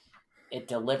like it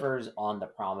delivers on the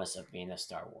promise of being a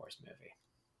Star Wars movie.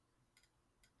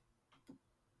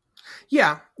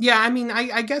 yeah. I mean,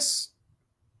 I guess.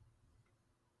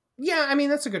 Yeah, I mean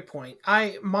that's a good point.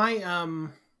 I my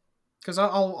because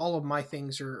all of my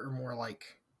things are more like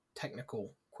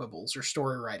technical quibbles or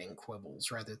story writing quibbles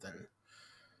rather than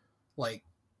like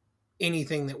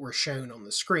anything that we're shown on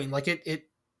the screen. Like it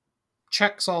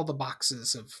checks all the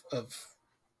boxes of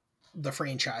the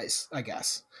franchise, I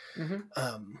guess.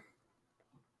 Mm-hmm.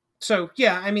 So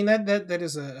yeah, I mean that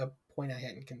is a point I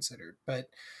hadn't considered, but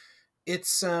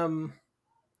it's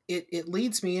it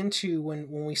leads me into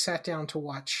when we sat down to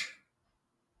watch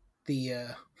the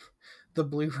the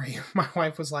Blu-ray. My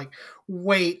wife was like,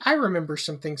 "Wait, I remember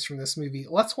some things from this movie.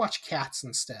 Let's watch Cats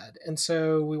instead." And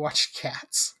so we watched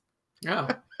Cats. Oh,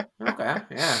 okay,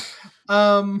 yeah.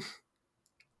 um,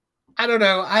 I don't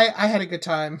know. I had a good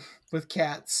time with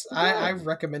Cats. I Good.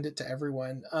 recommend it to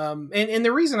everyone. And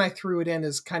the reason I threw it in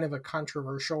is kind of a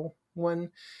controversial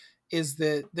one. Is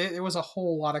that there was a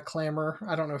whole lot of clamor.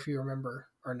 I don't know if you remember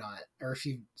or not, or if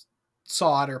you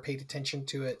saw it or paid attention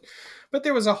to it, but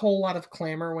there was a whole lot of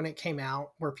clamor when it came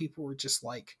out where people were just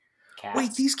like, "Wait,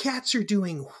 Cats. these cats are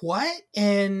doing what?"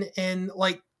 And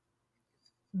like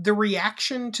the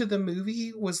reaction to the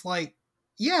movie was like,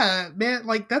 "Yeah, man,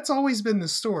 like that's always been the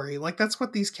story. Like that's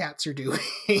what these cats are doing."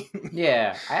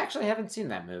 Yeah, I actually haven't seen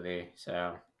that movie,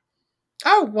 so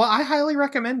Oh, well, I highly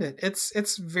recommend it.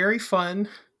 It's very fun.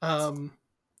 Um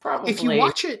if you probably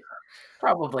watch it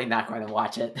probably not going to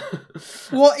watch it.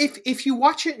 Well, if you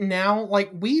watch it now,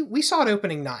 like we saw it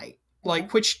opening night, Okay.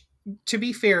 like which to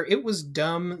be fair, it was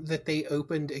dumb that they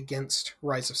opened against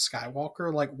Rise of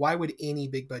Skywalker. Like, why would any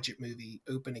big budget movie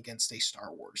open against a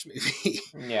Star Wars movie?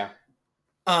 Yeah.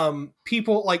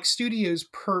 People like studios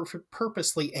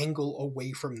purposely angle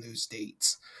away from those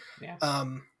dates. Yeah.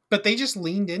 But they just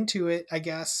leaned into it, I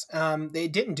guess. They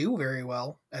didn't do very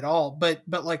well at all. But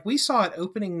like we saw it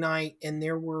opening night, and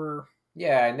there were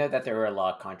Yeah, I know that there were a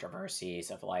lot of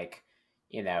controversies of like,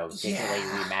 digitally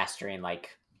yeah. remastering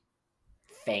like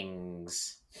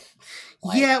things.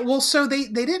 Like, Yeah, well, so they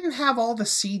didn't have all the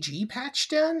CG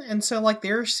patched in, and so like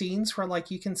there are scenes where like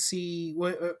you can see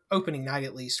opening night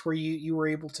at least where you were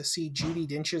able to see Judy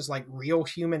Dench's like real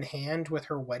human hand with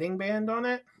her wedding band on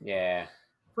it, yeah.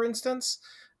 for instance,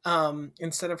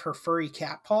 instead of her furry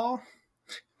cat paw.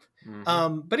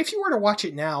 Mm-hmm. But if you were to watch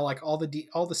it now, like all the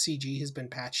CG has been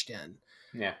patched in.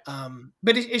 Yeah.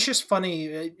 But it's just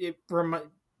funny.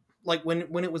 Like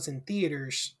when it was in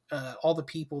theaters, all the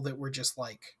people that were just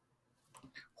like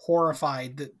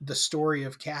horrified that the story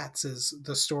of Cats is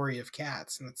the story of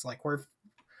Cats, and it's like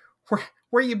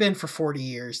where you been for 40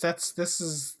 years? This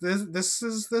is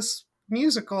this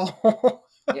musical.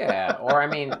 Yeah. Or I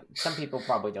mean, some people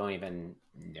probably don't even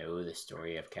know the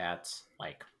story of cats.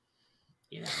 Like,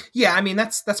 you know. Yeah, I mean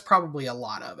that's probably a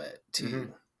lot of it too.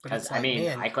 But Because it's I like, mean,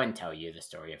 man, I couldn't tell you the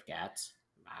story of cats.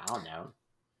 I don't know.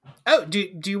 oh, do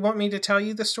you want me to tell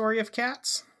you the story of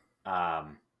Cats?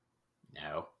 Um,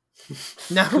 no.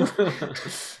 No.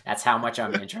 That's how much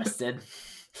I'm interested.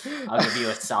 I'll give you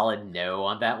a solid no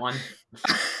on that one.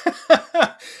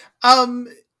 um,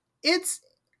 it's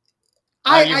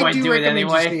Oh, you're I going to do do it recommend you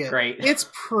anyway? see it. Great. It's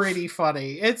pretty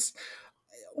funny. It's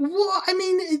well, I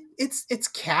mean, it's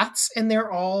cats, and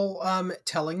they're all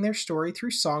telling their story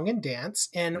through song and dance,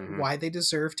 and Hmm. why they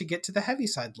deserve to get to the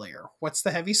Heaviside layer. What's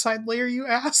the Heaviside layer, you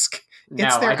ask? It's No,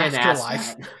 I their didn't ask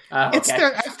afterlife. that. Oh, It's okay.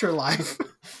 their afterlife.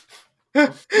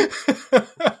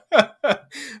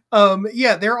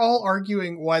 Yeah, they're all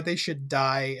arguing why they should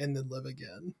die and then live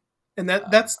again, and Um,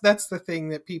 that's the thing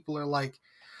that people are like.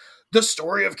 The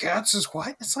story of cats is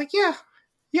what? It's like, yeah,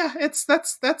 it's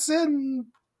that's in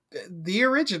the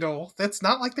original. That's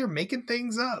not like they're making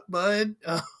things up, bud.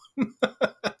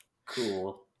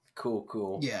 cool. Cool,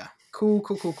 cool. Yeah, cool.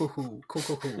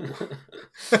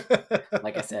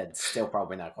 Like I said, still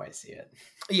probably not quite see it.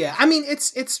 Yeah, I mean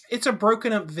it's a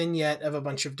broken up vignette of a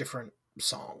bunch of different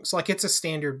songs. Like it's a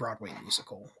standard Broadway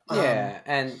musical. Yeah,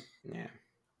 and yeah.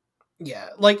 Yeah,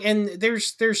 like and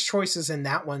there's choices in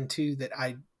that one too that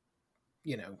I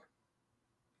you know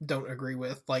don't agree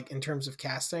with. Like in terms of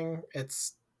casting,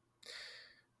 it's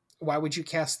why would you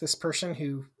cast this person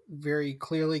who very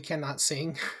clearly cannot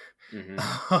sing Hmm.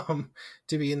 um,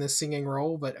 to be in this singing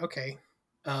role? But okay,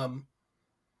 um,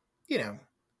 you know,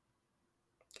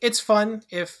 it's fun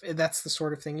if that's the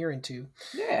sort of thing you're into.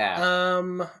 Yeah.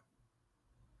 Um,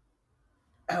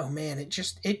 Oh man,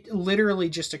 it literally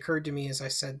just occurred to me as I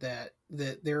said that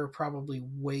there are probably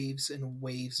waves and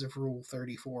waves of Rule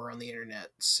 34 on the internet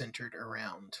centered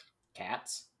around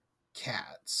Cats.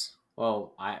 cats.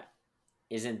 Well,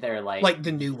 isn't there Like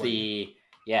the new one. The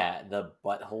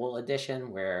butthole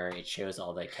edition where it shows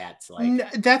all the cats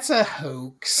like That's a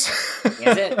hoax.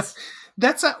 Is it?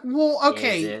 That's a well,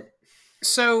 okay. Is it?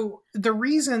 So the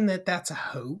reason that that's a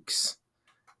hoax,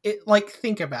 it like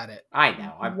think about it. I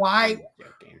know. I'm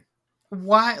joking.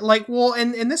 Why like well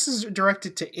and this is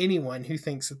directed to anyone who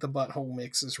thinks that the butthole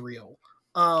mix is real.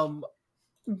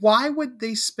 Why would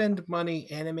they spend money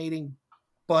animating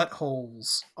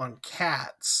buttholes on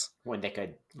cats when they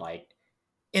could like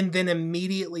and then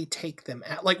immediately take them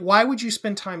out? Like why would you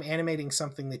spend time animating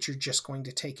something that you're just going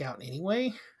to take out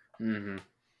anyway? Mm-hmm.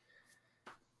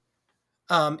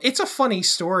 It's a funny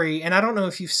story, and I don't know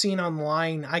if you've seen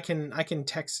online. I can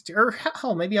text it, or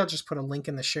hell, maybe I'll just put a link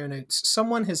in the show notes.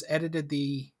 Someone has edited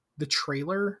the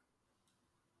trailer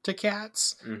to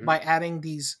Cats by adding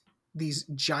these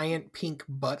giant pink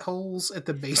buttholes at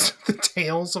the base of the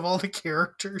tails of all the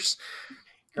characters,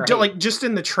 like just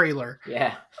in the trailer.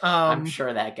 Yeah, I'm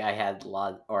sure that guy had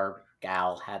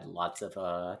gal had lots of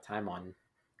time on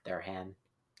their hand.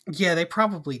 Yeah, they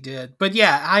probably did, but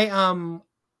yeah,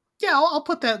 yeah, I'll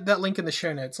put that link in the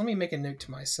show notes. Let me make a note to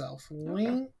myself. Okay.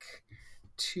 Link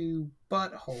to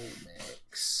butthole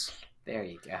mix. There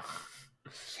you go.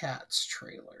 Cats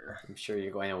trailer. I'm sure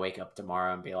you're going to wake up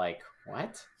tomorrow and be like,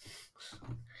 what?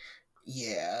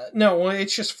 Yeah. No, well,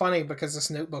 it's just funny because this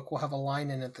notebook will have a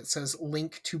line in it that says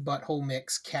link to butthole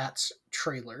mix cats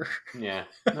trailer. Yeah.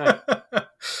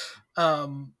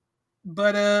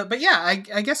 But yeah, I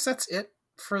guess that's it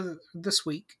for this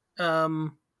week.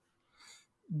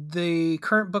 The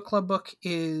current book club book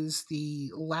is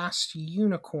The Last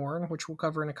Unicorn, which we'll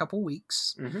cover in a couple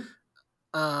weeks.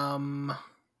 Mm-hmm.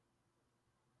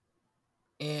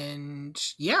 And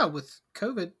yeah, with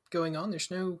COVID going on,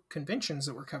 there's no conventions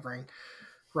that we're covering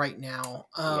right now.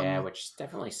 Yeah, which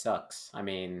definitely sucks. I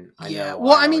mean,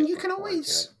 you can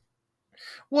always.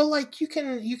 Well, like you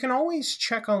can always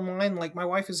check online. Like my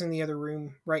wife is in the other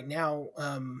room right now.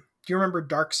 Do you remember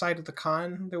Dark Side of the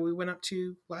Con that we went up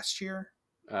to last year?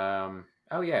 Oh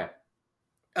yeah.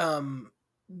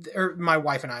 Or my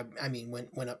wife and I mean,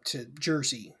 went up to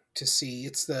Jersey to see.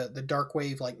 It's the Dark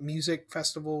Wave like music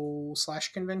festival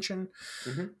 / convention.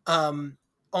 Mm-hmm.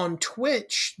 On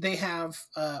Twitch they have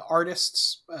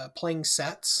artists playing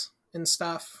sets and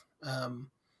stuff.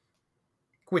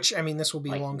 Which I mean, this will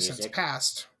be like long music. Since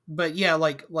past. But yeah,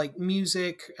 like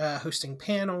music, hosting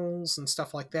panels and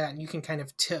stuff like that, and you can kind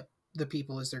of tip the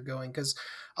people as they're going, because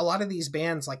a lot of these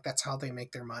bands, like that's how they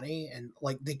make their money, and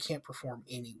like they can't perform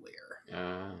anywhere.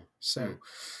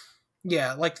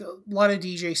 Yeah, like a lot of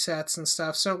DJ sets and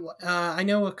stuff. So I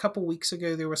know a couple weeks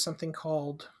ago there was something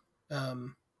called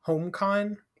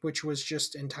HomeCon, which was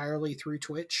just entirely through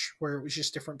Twitch, where it was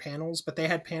just different panels, but they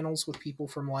had panels with people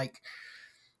from like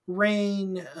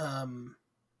Rain,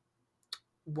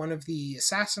 one of the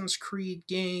Assassin's Creed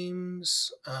games.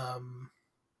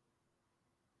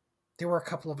 There were a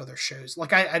couple of other shows.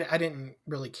 Like I didn't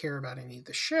really care about any of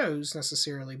the shows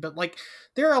necessarily, but like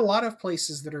there are a lot of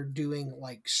places that are doing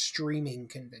like streaming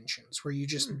conventions where you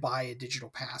just buy a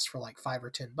digital pass for like $5 or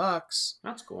 $10.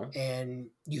 That's cool. And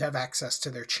you have access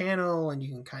to their channel, and you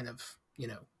can kind of,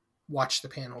 watch the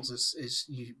panels as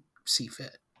you see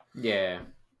fit. Yeah.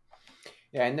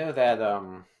 Yeah, I know that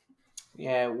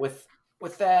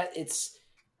with that, it's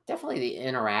definitely the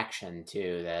interaction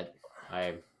too that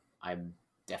I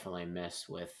definitely miss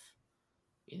with,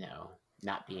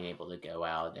 not being able to go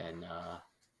out and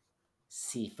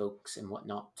see folks and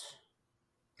whatnot.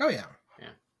 Oh yeah.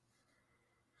 Yeah.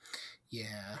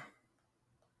 Yeah.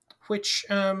 Which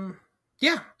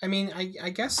yeah, I mean I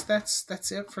guess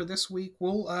that's it for this week.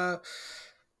 We'll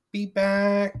be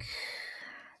back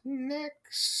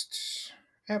next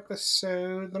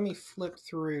episode. Let me flip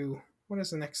through. What is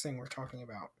the next thing we're talking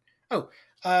about?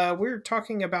 We're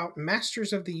talking about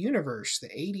Masters of the Universe, the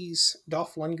 80s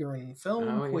Dolph Lundgren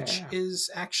film, which is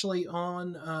actually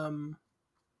on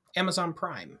Amazon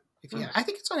Prime. I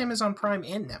think it's on Amazon Prime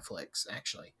and Netflix,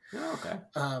 actually. Oh, okay.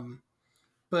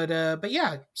 But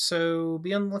yeah, so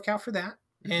be on the lookout for that.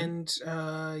 Mm-hmm.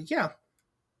 And yeah,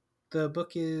 the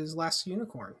book is Last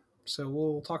Unicorn. So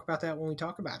we'll talk about that when we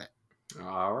talk about it.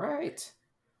 All right.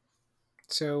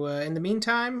 So in the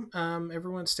meantime,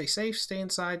 everyone stay safe, stay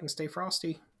inside, and stay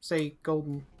frosty. Stay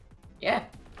golden. Yeah,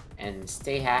 and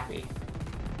stay happy.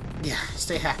 Yeah,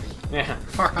 stay happy. Yeah.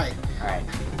 All right. All right.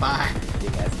 Bye. See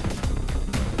you guys.